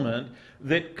fulfillment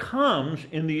that comes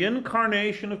in the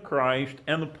incarnation of Christ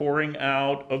and the pouring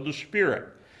out of the Spirit.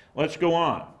 Let's go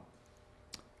on.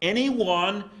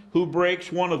 Anyone who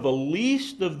breaks one of the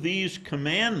least of these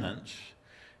commandments,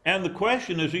 and the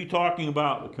question, is he talking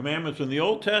about the commandments in the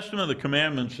Old Testament, the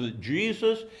commandments that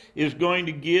Jesus is going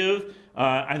to give?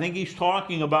 I think he's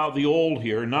talking about the old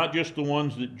here, not just the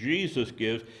ones that Jesus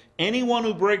gives. Anyone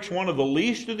who breaks one of the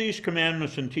least of these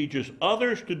commandments and teaches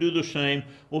others to do the same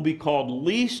will be called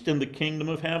least in the kingdom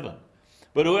of heaven.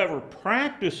 But whoever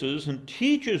practices and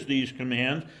teaches these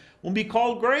commands will be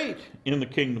called great in the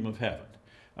kingdom of heaven.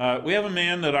 We have a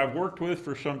man that I've worked with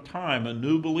for some time, a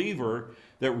new believer,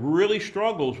 that really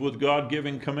struggles with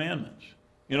God-giving commandments.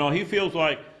 You know, he feels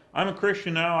like, I'm a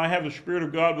Christian now, I have the Spirit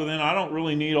of God within, I don't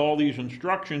really need all these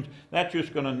instructions, that's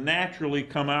just going to naturally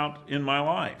come out in my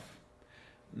life.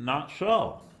 Not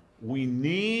so. We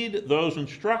need those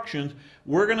instructions.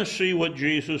 We're going to see what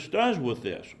Jesus does with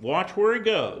this. Watch where he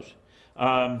goes.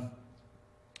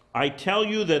 I tell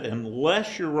you that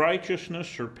unless your righteousness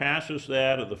surpasses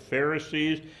that of the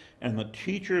Pharisees and the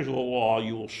teachers of the law,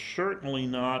 you will certainly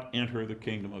not enter the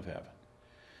kingdom of heaven.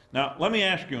 Now, let me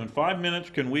ask you, in 5 minutes,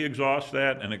 can we exhaust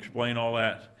that and explain all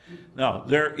that? No,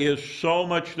 there is so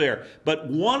much there. But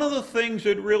one of the things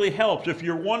that really helps, if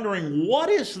you're wondering, what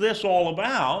is this all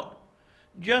about?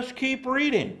 Just keep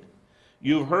reading.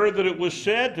 You've heard that it was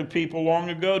said to people long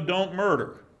ago, don't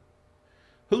murder.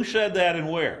 Who said that and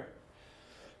where?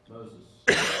 Moses.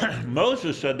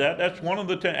 Moses said that. That's one of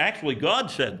the actually,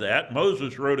 God said that.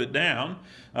 Moses wrote it down,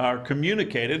 or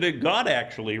communicated it. God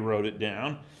actually wrote it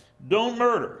down. Don't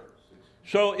murder.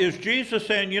 So is Jesus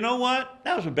saying, you know what?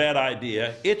 That was a bad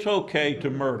idea. It's okay to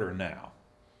murder now.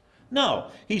 No.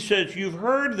 He says, you've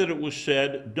heard that it was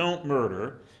said, don't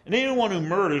murder. And anyone who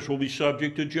murders will be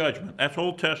subject to judgment. That's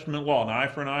Old Testament law, an eye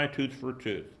for an eye, tooth for a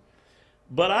tooth.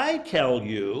 But I tell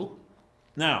you,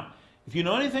 now, if you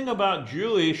know anything about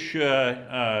Jewish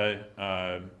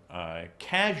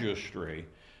casuistry,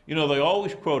 you know, they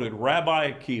always quoted Rabbi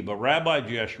Akiba, Rabbi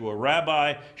Jeshua,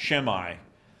 Rabbi Shammai.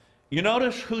 You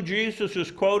notice who Jesus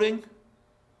is quoting?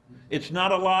 It's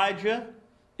not Elijah.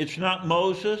 It's not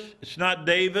Moses. It's not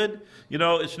David. You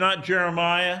know, it's not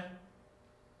Jeremiah.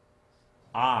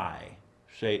 I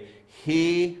say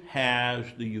he has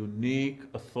the unique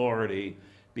authority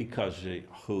because of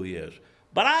who he is.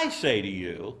 But I say to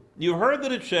you, you've heard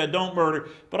that it said, don't murder,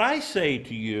 but I say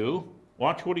to you,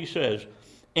 watch what he says,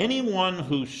 Anyone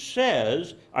who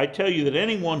says, I tell you that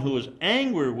anyone who is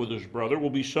angry with his brother will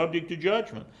be subject to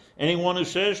judgment. Anyone who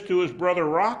says to his brother,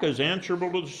 Raca, is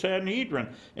answerable to the Sanhedrin.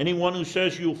 Anyone who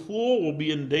says, you fool, will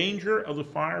be in danger of the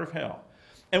fire of hell.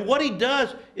 And what he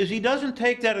does is he doesn't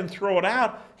take that and throw it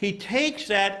out. He takes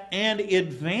that and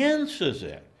advances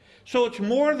it. So it's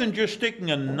more than just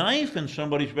sticking a knife in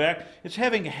somebody's back. It's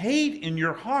having hate in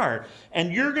your heart.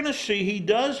 And you're going to see he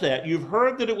does that. You've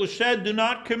heard that it was said, do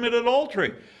not commit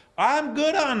adultery. I'm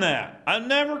good on that. I've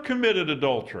never committed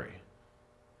adultery.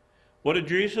 What did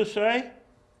Jesus say?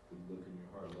 Look in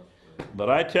your heart lustfully. But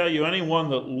I tell you, anyone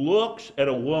that looks at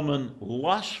a woman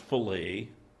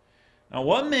lustfully, now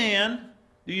what man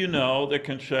do you know that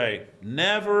can say,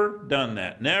 never done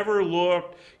that, never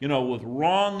looked, with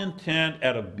wrong intent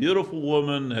at a beautiful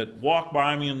woman that walked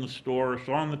by me in the store,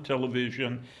 saw on the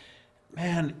television?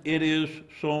 Man, it is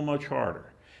so much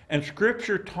harder. And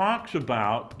Scripture talks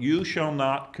about, you shall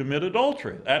not commit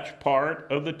adultery. That's part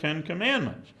of the Ten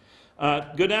Commandments.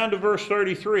 Go down to verse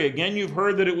 33. Again, you've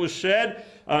heard that it was said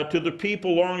to the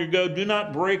people long ago, do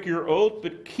not break your oath,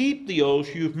 but keep the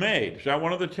oath you've made. Is that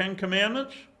one of the Ten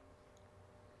Commandments?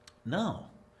 No.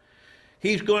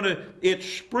 It's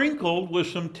sprinkled with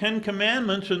some Ten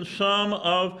Commandments and some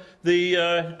of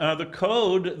the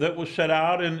code that was set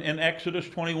out in Exodus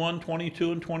 21,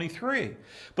 22, and 23.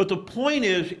 But the point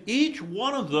is, each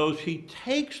one of those, he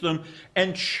takes them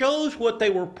and shows what they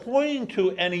were pointing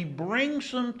to, and he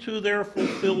brings them to their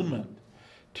fulfillment,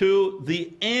 to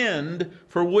the end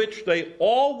for which they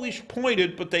always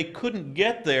pointed, but they couldn't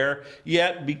get there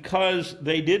yet because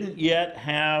they didn't yet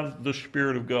have the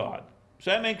Spirit of God. Does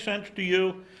that make sense to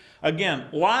you? Again,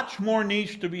 lots more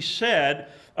needs to be said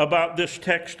about this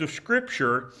text of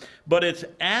Scripture, but it's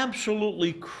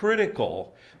absolutely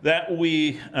critical that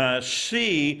we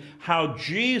see how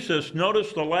Jesus,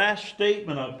 notice the last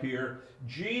statement up here,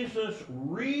 Jesus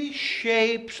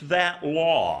reshapes that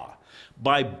law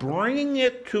by bringing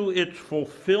it to its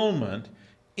fulfillment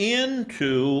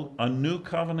into a new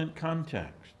covenant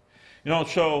context.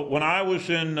 So when I was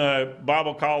in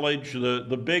Bible college,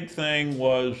 the big thing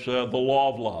was the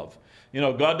law of love.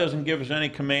 God doesn't give us any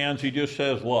commands, he just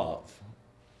says love.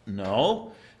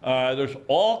 No, there's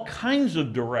all kinds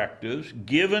of directives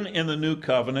given in the new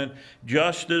covenant,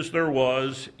 just as there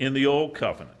was in the old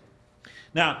covenant.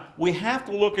 Now, we have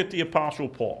to look at the Apostle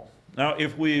Paul. Now,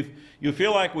 if you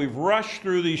feel like we've rushed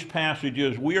through these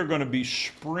passages, we are going to be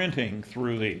sprinting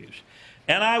through these.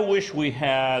 And I wish we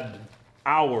had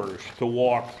hours to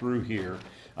walk through here.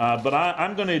 But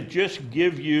I'm going to just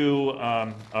give you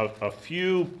a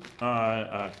few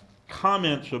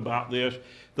comments about this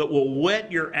that will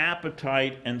whet your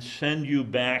appetite and send you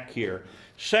back here.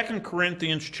 2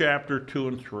 Corinthians chapter 2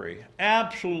 and 3,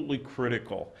 absolutely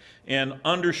critical in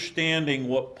understanding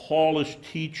what Paul is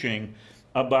teaching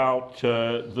about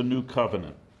the new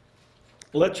covenant.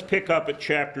 Let's pick up at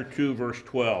chapter 2, verse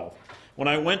 12. When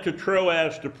I went to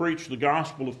Troas to preach the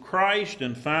gospel of Christ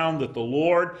and found that the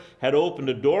Lord had opened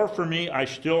a door for me, I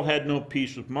still had no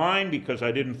peace of mind because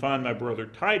I didn't find my brother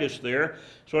Titus there.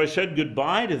 So I said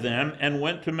goodbye to them and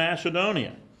went to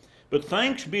Macedonia. But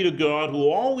thanks be to God, who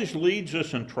always leads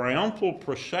us in triumphal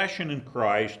procession in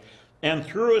Christ, and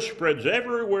through us spreads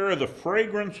everywhere the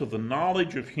fragrance of the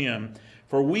knowledge of him.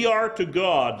 For we are to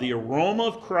God the aroma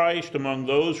of Christ among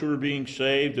those who are being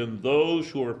saved and those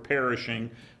who are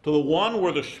perishing. To the one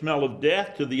we're the smell of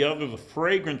death, to the other the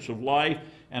fragrance of life.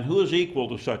 And who is equal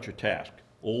to such a task?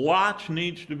 Lots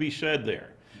needs to be said there.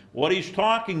 What he's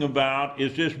talking about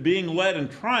is just being led in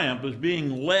triumph, is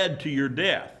being led to your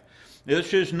death.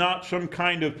 This is not some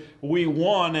kind of we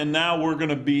won and now we're going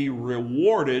to be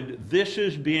rewarded. This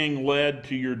is being led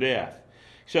to your death.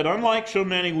 He said, unlike so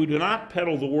many, we do not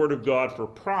peddle the word of God for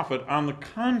profit. On the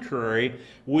contrary,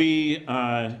 we,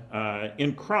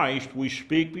 in Christ, we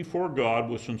speak before God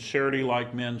with sincerity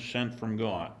like men sent from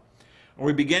God. Are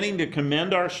we beginning to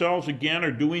commend ourselves again,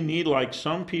 or do we need, like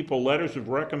some people, letters of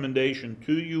recommendation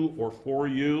to you or for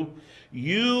you?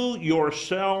 You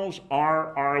yourselves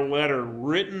are our letter,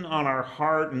 written on our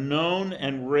heart, known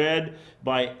and read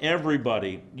by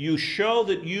everybody. You show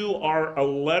that you are a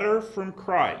letter from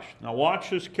Christ. Now watch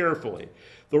this carefully.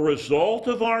 The result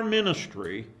of our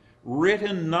ministry,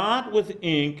 written not with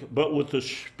ink, but with the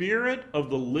Spirit of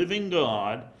the living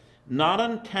God, not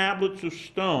on tablets of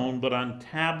stone, but on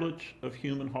tablets of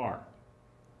human heart.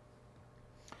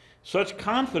 Such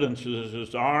confidence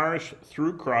is ours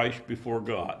through Christ before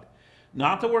God.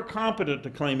 Not that we're competent to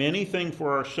claim anything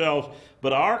for ourselves,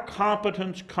 but our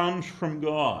competence comes from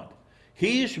God.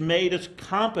 He's made us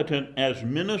competent as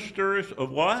ministers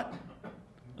of what?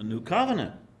 A new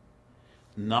covenant.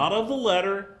 Not of the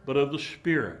letter, but of the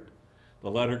Spirit. The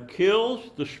letter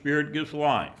kills, the Spirit gives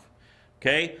life.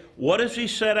 Okay? What does he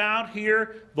set out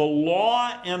here? The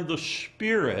law and the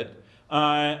Spirit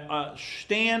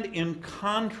stand in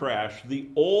contrast, the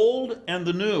old and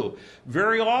the new.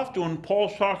 Very often when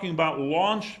Paul's talking about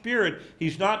law and spirit,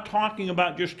 he's not talking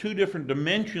about just two different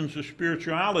dimensions of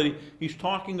spirituality. He's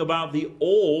talking about the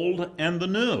old and the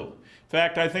new. In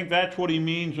fact, I think that's what he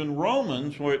means in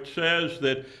Romans, where it says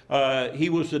that he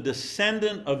was a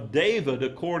descendant of David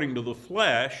according to the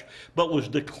flesh, but was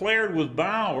declared with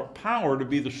power to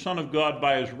be the Son of God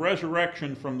by his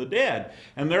resurrection from the dead.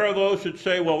 And there are those that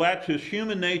say, well, that's his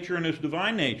human nature and his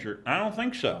divine nature. I don't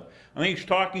think so. I think he's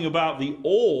talking about the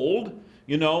old,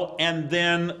 and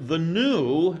then the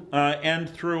new, and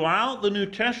throughout the New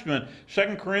Testament,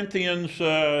 2 Corinthians,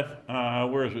 5,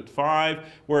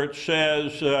 where it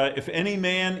says, if any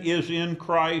man is in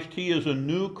Christ, he is a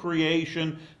new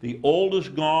creation. The old is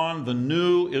gone, the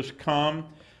new is come.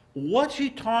 What's he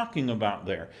talking about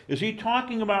there? Is he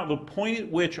talking about the point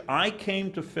at which I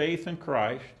came to faith in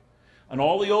Christ, and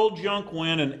all the old junk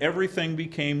went and everything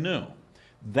became new?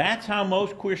 That's how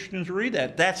most Christians read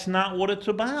that. That's not what it's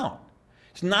about.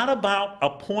 It's not about a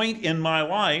point in my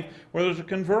life where there's a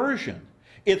conversion.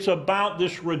 It's about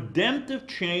this redemptive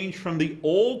change from the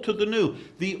old to the new.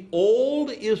 The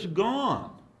old is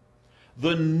gone.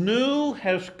 The new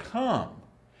has come.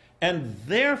 And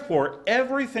therefore,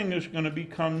 everything is going to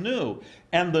become new.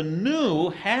 And the new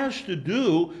has to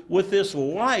do with this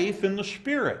life in the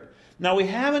Spirit. Now, we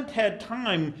haven't had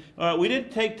time. We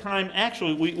didn't take time.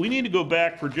 Actually, we need to go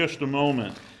back for just a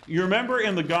moment. You remember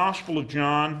in the Gospel of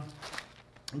John?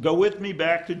 Go with me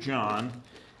back to John.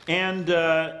 And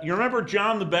you remember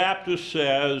John the Baptist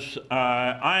says,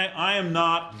 I am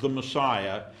not the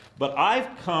Messiah, but I've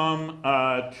come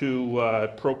to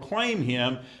proclaim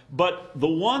him. But the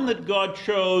one that God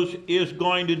chose is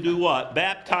going to do what?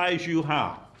 Baptize you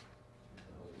how?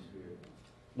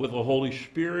 With the Holy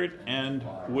Spirit and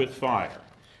with fire.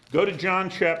 Go to John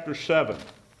chapter 7,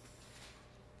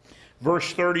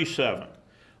 verse 37.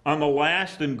 On the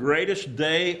last and greatest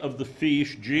day of the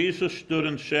feast, Jesus stood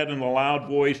and said in a loud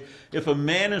voice, if a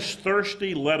man is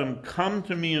thirsty, let him come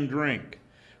to me and drink.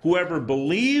 Whoever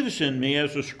believes in me,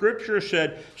 as the scripture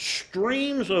said,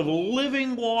 streams of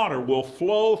living water will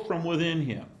flow from within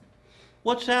him.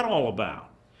 What's that all about?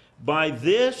 By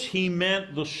this he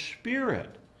meant the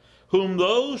Spirit, whom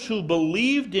those who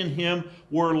believed in him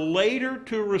were later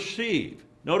to receive.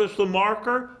 Notice the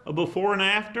marker of before and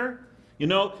after?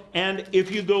 And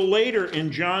if you go later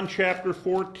in John chapter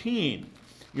 14,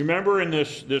 you remember in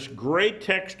this great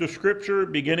text of Scripture,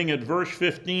 beginning at verse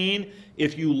 15,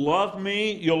 if you love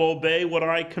me, you'll obey what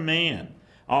I command.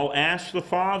 I'll ask the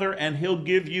Father, and he'll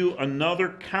give you another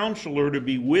counselor to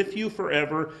be with you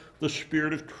forever, the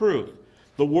Spirit of truth.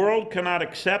 The world cannot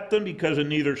accept him because it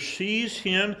neither sees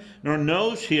him nor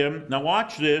knows him. Now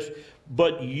watch this.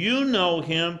 But you know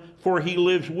him, for he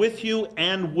lives with you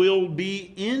and will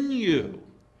be in you.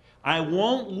 I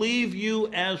won't leave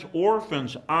you as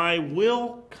orphans. I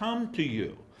will come to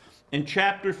you. In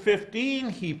chapter 15,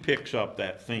 he picks up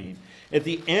that theme. At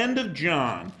the end of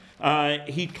John,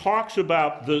 he talks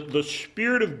about the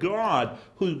Spirit of God,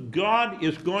 who God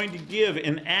is going to give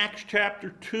in Acts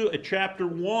chapter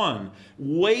 1.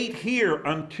 Wait here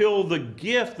until the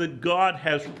gift that God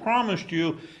has promised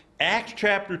you. Acts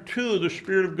chapter 2, the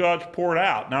Spirit of God's poured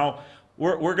out. Now,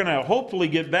 we're going to hopefully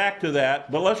get back to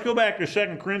that, but let's go back to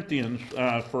 2 Corinthians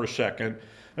for a second,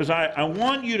 as I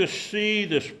want you to see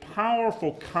this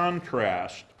powerful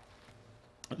contrast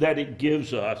that it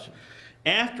gives us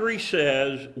after he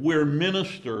says we're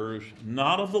ministers,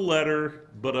 not of the letter,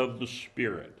 but of the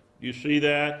Spirit. You see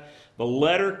that? The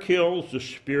letter kills, the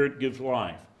Spirit gives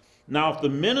life. Now, if the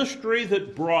ministry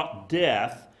that brought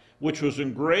death, which was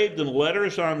engraved in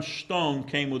letters on stone,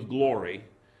 came with glory.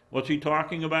 What's he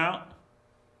talking about?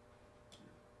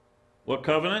 What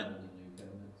covenant?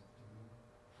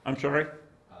 I'm sorry?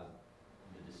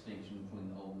 The distinction between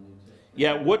the Old and New Testament.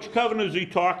 Yeah, which covenant is he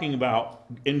talking about?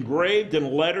 Engraved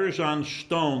in letters on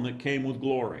stone that came with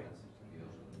glory.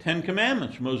 10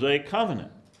 Commandments, Mosaic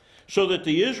covenant. So that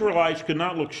the Israelites could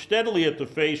not look steadily at the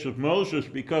face of Moses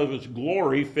because of its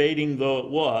glory, fading though it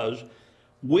was.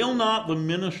 Will not the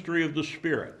ministry of the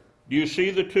Spirit? Do you see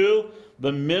the two?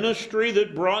 The ministry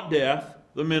that brought death,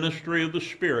 the ministry of the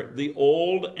Spirit, the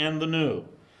old and the new.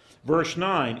 Verse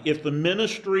 9, if the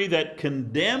ministry that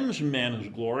condemns men is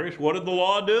glorious, what did the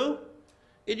law do?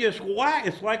 It just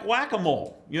it's like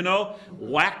whack-a-mole,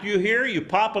 Whack you here, you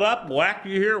pop it up, whack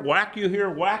you here, whack you here,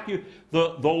 whack you.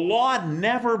 The law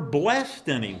never blessed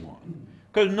anyone.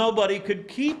 because nobody could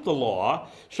keep the law.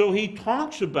 So he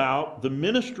talks about the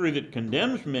ministry that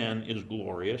condemns men is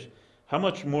glorious. How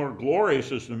much more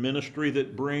glorious is the ministry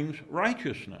that brings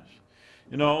righteousness?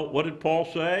 You know, what did Paul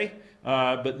say?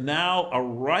 But now a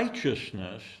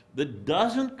righteousness that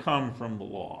doesn't come from the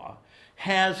law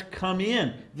has come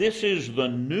in. This is the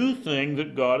new thing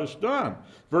that God has done.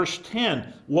 Verse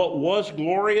 10, what was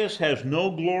glorious has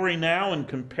no glory now in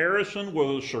comparison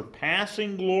with the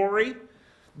surpassing glory.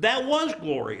 That was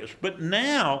glorious, but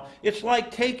now it's like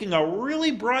taking a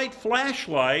really bright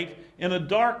flashlight in a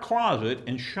dark closet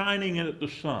and shining it at the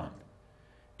sun.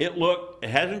 It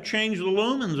hasn't changed the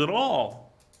lumens at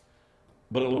all,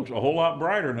 but it looks a whole lot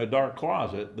brighter in a dark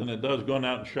closet than it does going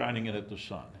out and shining it at the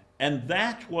sun. And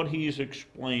that's what he's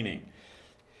explaining.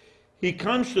 He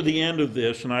comes to the end of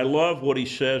this, and I love what he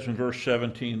says in verse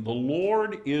 17. The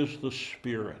Lord is the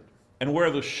Spirit. And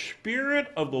where the Spirit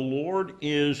of the Lord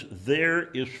is, there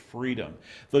is freedom.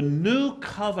 The new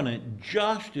covenant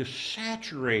just is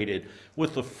saturated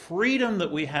with the freedom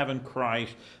that we have in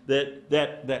Christ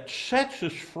that sets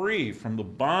us free from the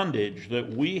bondage that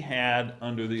we had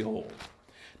under the old.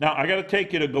 Now, I got to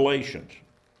take you to Galatians.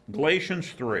 Galatians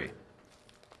 3.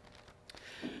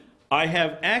 I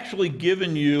have actually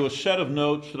given you a set of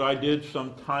notes that I did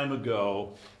some time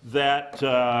ago that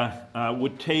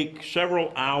would take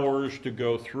several hours to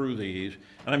go through these.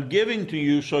 And I'm giving to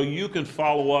you so you can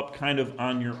follow up kind of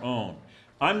on your own.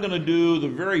 I'm going to do the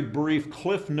very brief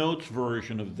Cliff Notes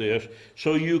version of this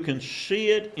so you can see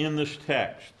it in this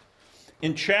text.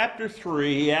 In chapter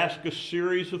 3, he asks a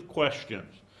series of questions.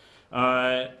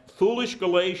 Foolish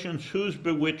Galatians, who's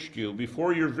bewitched you?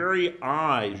 Before your very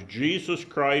eyes, Jesus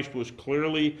Christ was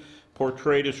clearly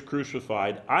portrayed as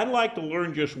crucified. I'd like to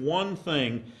learn just one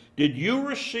thing. Did you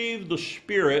receive the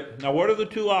Spirit? Now, what are the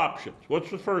two options?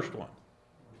 What's the first one?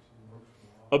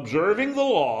 Observing the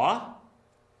law,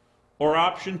 or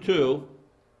option 2,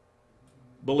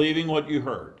 believing what you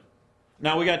heard.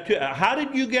 Now, we got two. How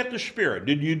did you get the Spirit?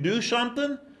 Did you do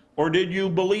something, or did you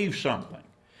believe something?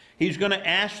 He's going to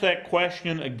ask that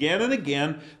question again and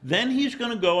again. Then he's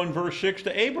going to go in verse 6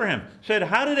 to Abraham. Said,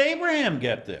 how did Abraham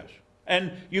get this?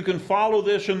 And you can follow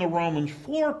this in the Romans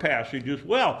 4 passage as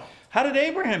well. How did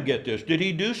Abraham get this? Did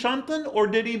he do something or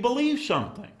did he believe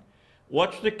something?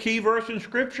 What's the key verse in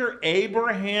Scripture?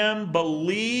 Abraham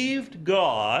believed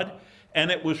God, and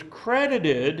it was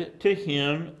credited to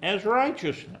him as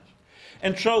righteousness.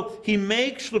 And so he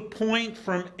makes the point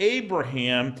from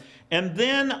Abraham. And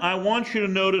then I want you to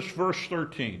notice verse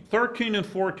 13. 13 and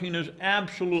 14 is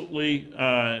absolutely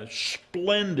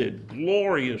splendid,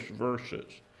 glorious verses.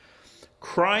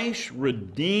 Christ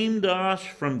redeemed us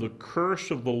from the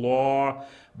curse of the law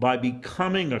by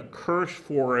becoming a curse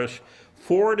for us.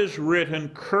 For it is written,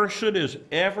 cursed is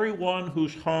everyone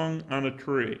who's hung on a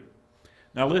tree.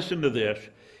 Now listen to this.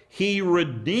 He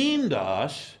redeemed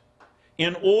us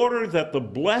in order that the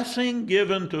blessing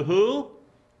given to who?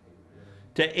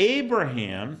 To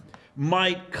Abraham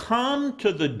might come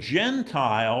to the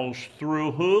Gentiles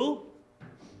through who?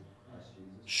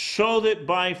 So that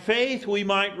by faith we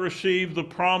might receive the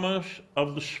promise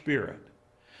of the Spirit.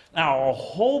 Now, a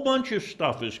whole bunch of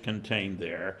stuff is contained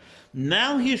there.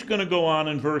 Now he's going to go on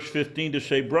in verse 15 to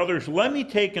say, brothers, let me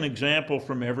take an example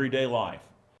from everyday life.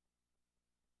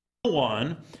 No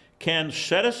one can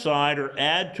set aside or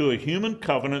add to a human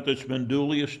covenant that's been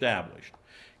duly established.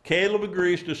 Caleb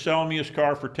agrees to sell me his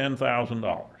car for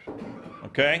 $10,000.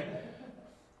 Okay?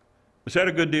 Is that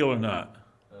a good deal or not?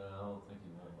 I don't think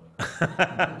you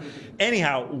want one.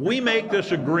 Anyhow, we make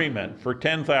this agreement for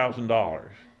 $10,000.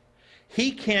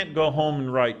 He can't go home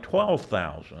and write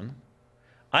 $12,000.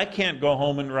 I can't go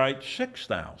home and write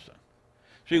 $6,000.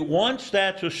 See, once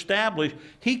that's established,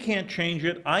 he can't change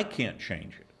it, I can't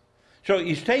change it. So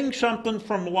he's taking something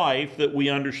from life that we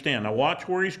understand. Now watch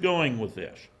where he's going with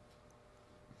this.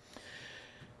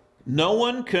 No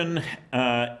one can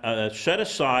set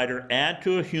aside or add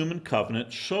to a human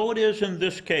covenant. So it is in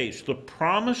this case. The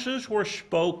promises were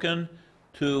spoken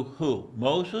to who?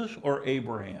 Moses or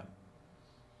Abraham?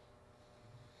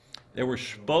 They were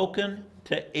spoken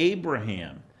to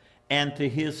Abraham and to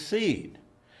his seed.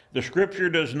 The Scripture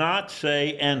does not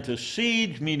say, and to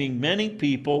seeds, meaning many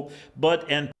people, but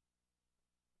and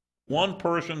one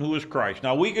person who is Christ.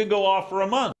 Now, we could go off for a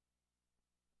month.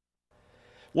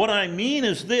 What I mean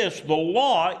is this, the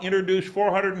law introduced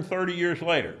 430 years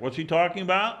later. What's he talking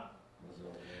about?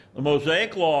 The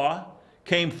Mosaic Law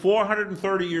came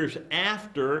 430 years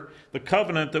after the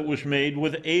covenant that was made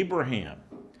with Abraham.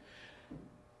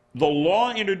 The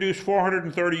law introduced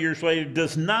 430 years later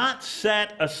does not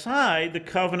set aside the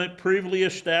covenant previously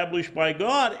established by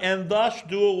God and thus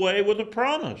do away with the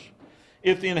promise.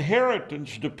 If the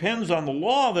inheritance depends on the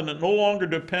law, then it no longer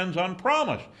depends on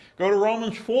promise. Go to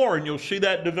Romans 4 and you'll see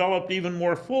that developed even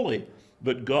more fully.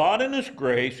 But God in His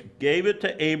grace gave it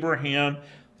to Abraham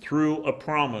through a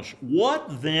promise.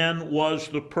 What then was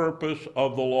the purpose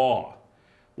of the law?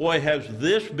 Boy, has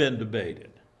this been debated.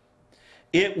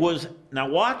 It was, now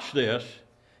watch this,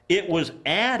 it was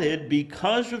added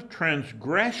because of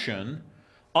transgression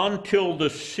until the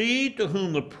seed to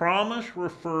whom the promise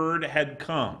referred had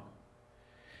come.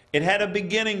 It had a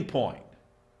beginning point.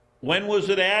 When was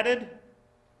it added?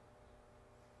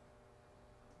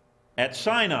 At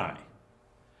Sinai.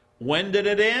 When did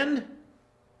it end?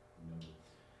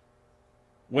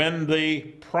 When the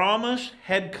promise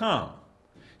had come.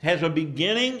 It has a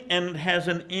beginning and it has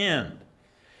an end.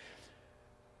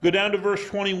 Go down to verse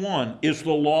 21. Is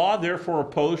the law therefore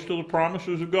opposed to the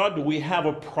promises of God? Do we have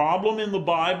a problem in the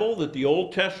Bible that the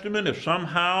Old Testament is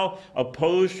somehow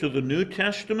opposed to the New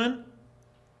Testament?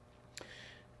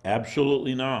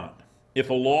 Absolutely not. If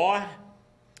a law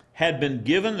had been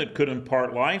given that could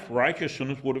impart life,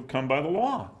 righteousness would have come by the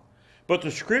law. But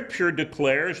the Scripture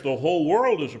declares the whole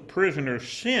world is a prisoner of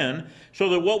sin, so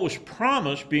that what was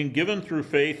promised, being given through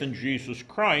faith in Jesus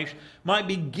Christ, might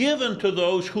be given to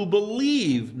those who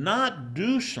believe, not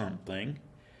do something.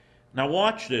 Now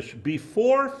watch this.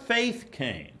 Before faith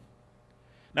came.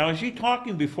 Now is he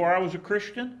talking before I was a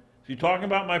Christian? Is he talking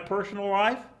about my personal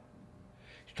life?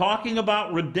 He's talking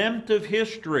about redemptive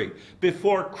history.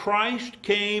 Before Christ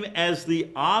came as the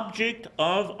object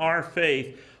of our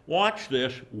faith, watch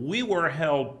this, we were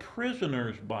held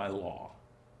prisoners by law.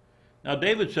 Now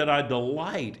David said, I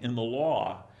delight in the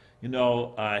law. You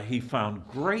know, he found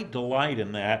great delight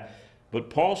in that. But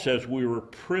Paul says we were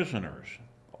prisoners,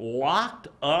 locked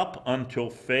up until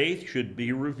faith should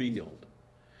be revealed.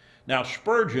 Now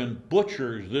Spurgeon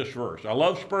butchers this verse. I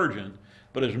love Spurgeon,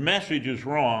 but his message is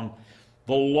wrong.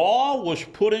 The law was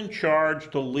put in charge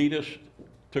to lead us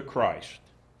to Christ.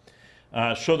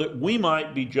 So that we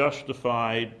might be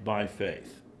justified by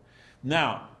faith.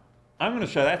 Now, I'm going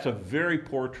to say that's a very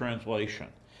poor translation.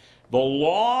 The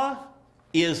law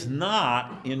is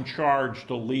not in charge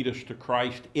to lead us to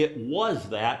Christ. It was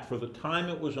that for the time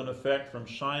it was in effect from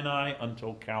Sinai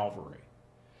until Calvary.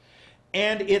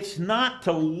 And it's not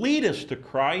to lead us to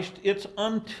Christ, it's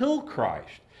until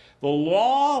Christ. The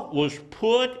law was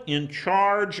put in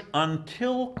charge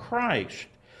until Christ,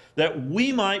 that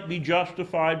we might be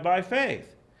justified by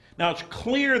faith. Now it's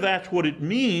clear that's what it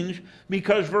means,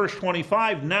 because verse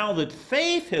 25, now that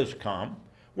faith has come,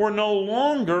 we're no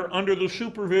longer under the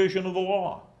supervision of the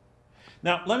law.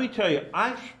 Now let me tell you,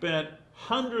 I've spent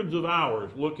hundreds of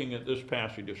hours looking at this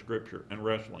passage of Scripture and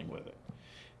wrestling with it.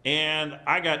 And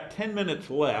I got 10 minutes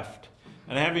left,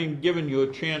 and I haven't even given you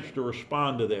a chance to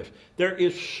respond to this. There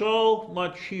is so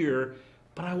much here,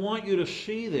 but I want you to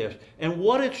see this. And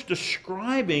what it's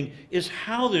describing is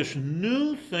how this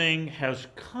new thing has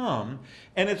come.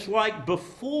 And it's like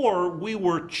before we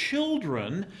were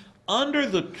children under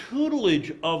the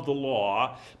tutelage of the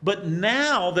law, but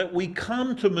now that we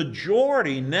come to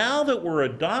majority, now that we're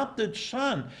adopted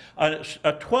son, a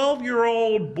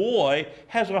 12-year-old boy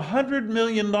has $100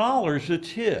 million that's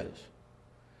his.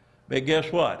 But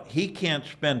guess what? He can't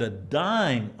spend a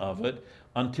dime of it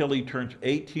until he turns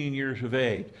 18 years of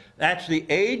age. That's the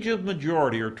age of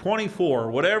majority, or 24,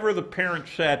 or whatever the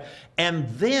parents said. And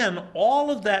then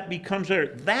all of that becomes there.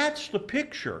 That's the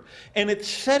picture. And it's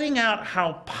setting out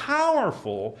how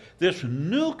powerful this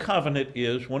new covenant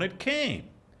is when it came.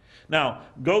 Now,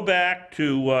 go back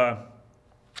to,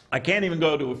 I can't even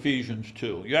go to Ephesians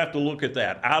 2. You have to look at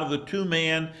that. Out of the two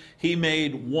man, he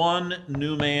made one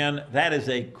new man. That is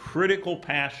a critical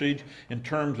passage in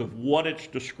terms of what it's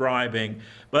describing.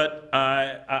 But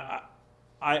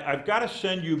I've got to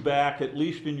send you back, at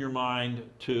least in your mind,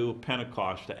 to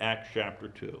Pentecost, to Acts chapter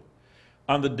 2.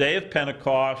 On the day of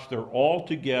Pentecost, they're all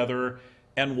together,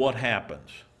 and what happens?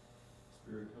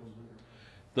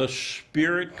 The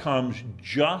Spirit comes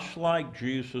just like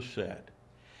Jesus said.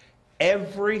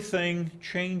 Everything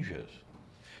changes.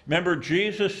 Remember,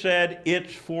 Jesus said,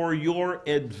 it's for your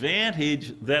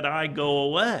advantage that I go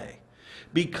away.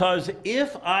 Because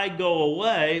if I go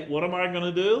away, what am I going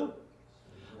to do?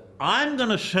 I'm going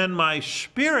to send my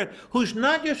Spirit, who's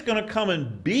not just going to come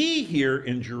and be here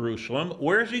in Jerusalem.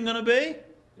 Where's he going to be?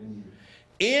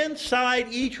 Inside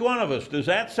each one of us. Does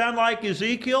that sound like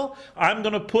Ezekiel? I'm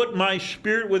going to put my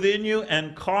Spirit within you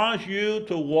and cause you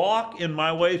to walk in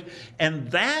my ways. And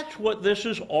that's what this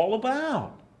is all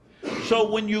about. So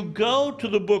when you go to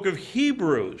the book of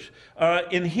Hebrews,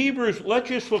 in Hebrews, let's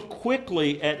just look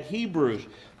quickly at Hebrews.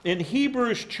 In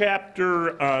Hebrews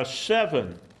chapter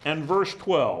 7 and verse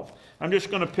 12, I'm just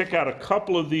going to pick out a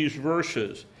couple of these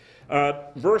verses.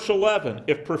 Verse 11,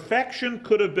 if perfection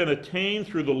could have been attained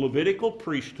through the Levitical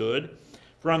priesthood,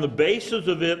 for on the basis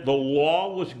of it the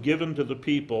law was given to the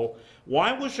people,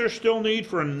 why was there still need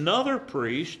for another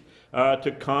priest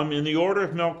to come in the order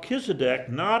of Melchizedek,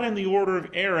 not in the order of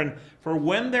Aaron? For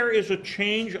when there is a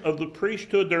change of the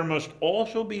priesthood, there must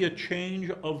also be a change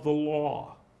of the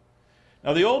law.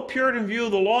 Now, the old Puritan view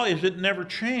of the law is it never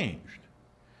changed.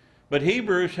 But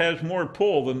Hebrews has more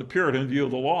pull than the Puritan view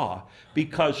of the law,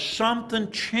 because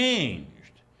something changed.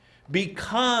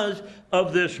 Because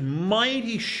of this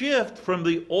mighty shift from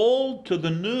the old to the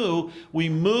new, we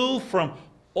move from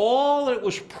all it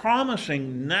was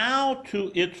promising now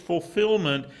to its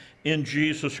fulfillment in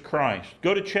Jesus Christ.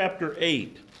 Go to chapter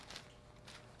 8.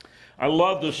 I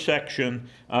love this section.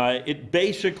 It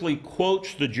basically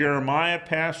quotes the Jeremiah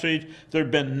passage. There had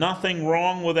been nothing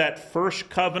wrong with that first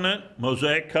covenant,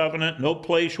 Mosaic covenant. No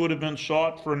place would have been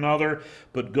sought for another,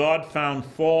 but God found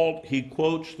fault. He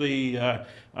quotes the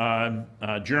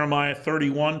Jeremiah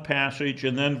 31 passage,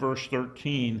 and then verse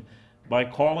 13. By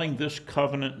calling this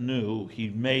covenant new, he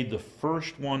made the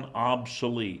first one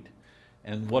obsolete.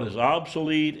 And what is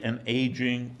obsolete and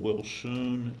aging will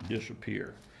soon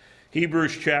disappear.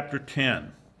 Hebrews chapter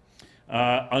 10.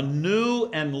 A new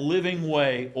and living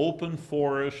way opened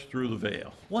for us through the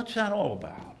veil. What's that all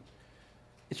about?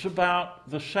 It's about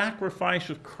the sacrifice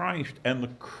of Christ and the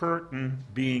curtain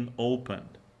being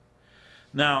opened.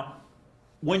 Now,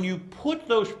 when you put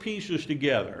those pieces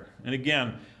together, and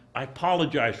again, I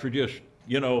apologize for just,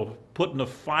 putting a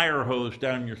fire hose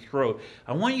down your throat.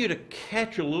 I want you to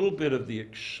catch a little bit of the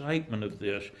excitement of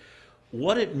this.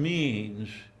 What it means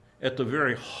at the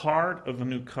very heart of the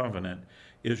new covenant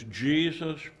is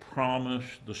Jesus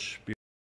promised the Spirit.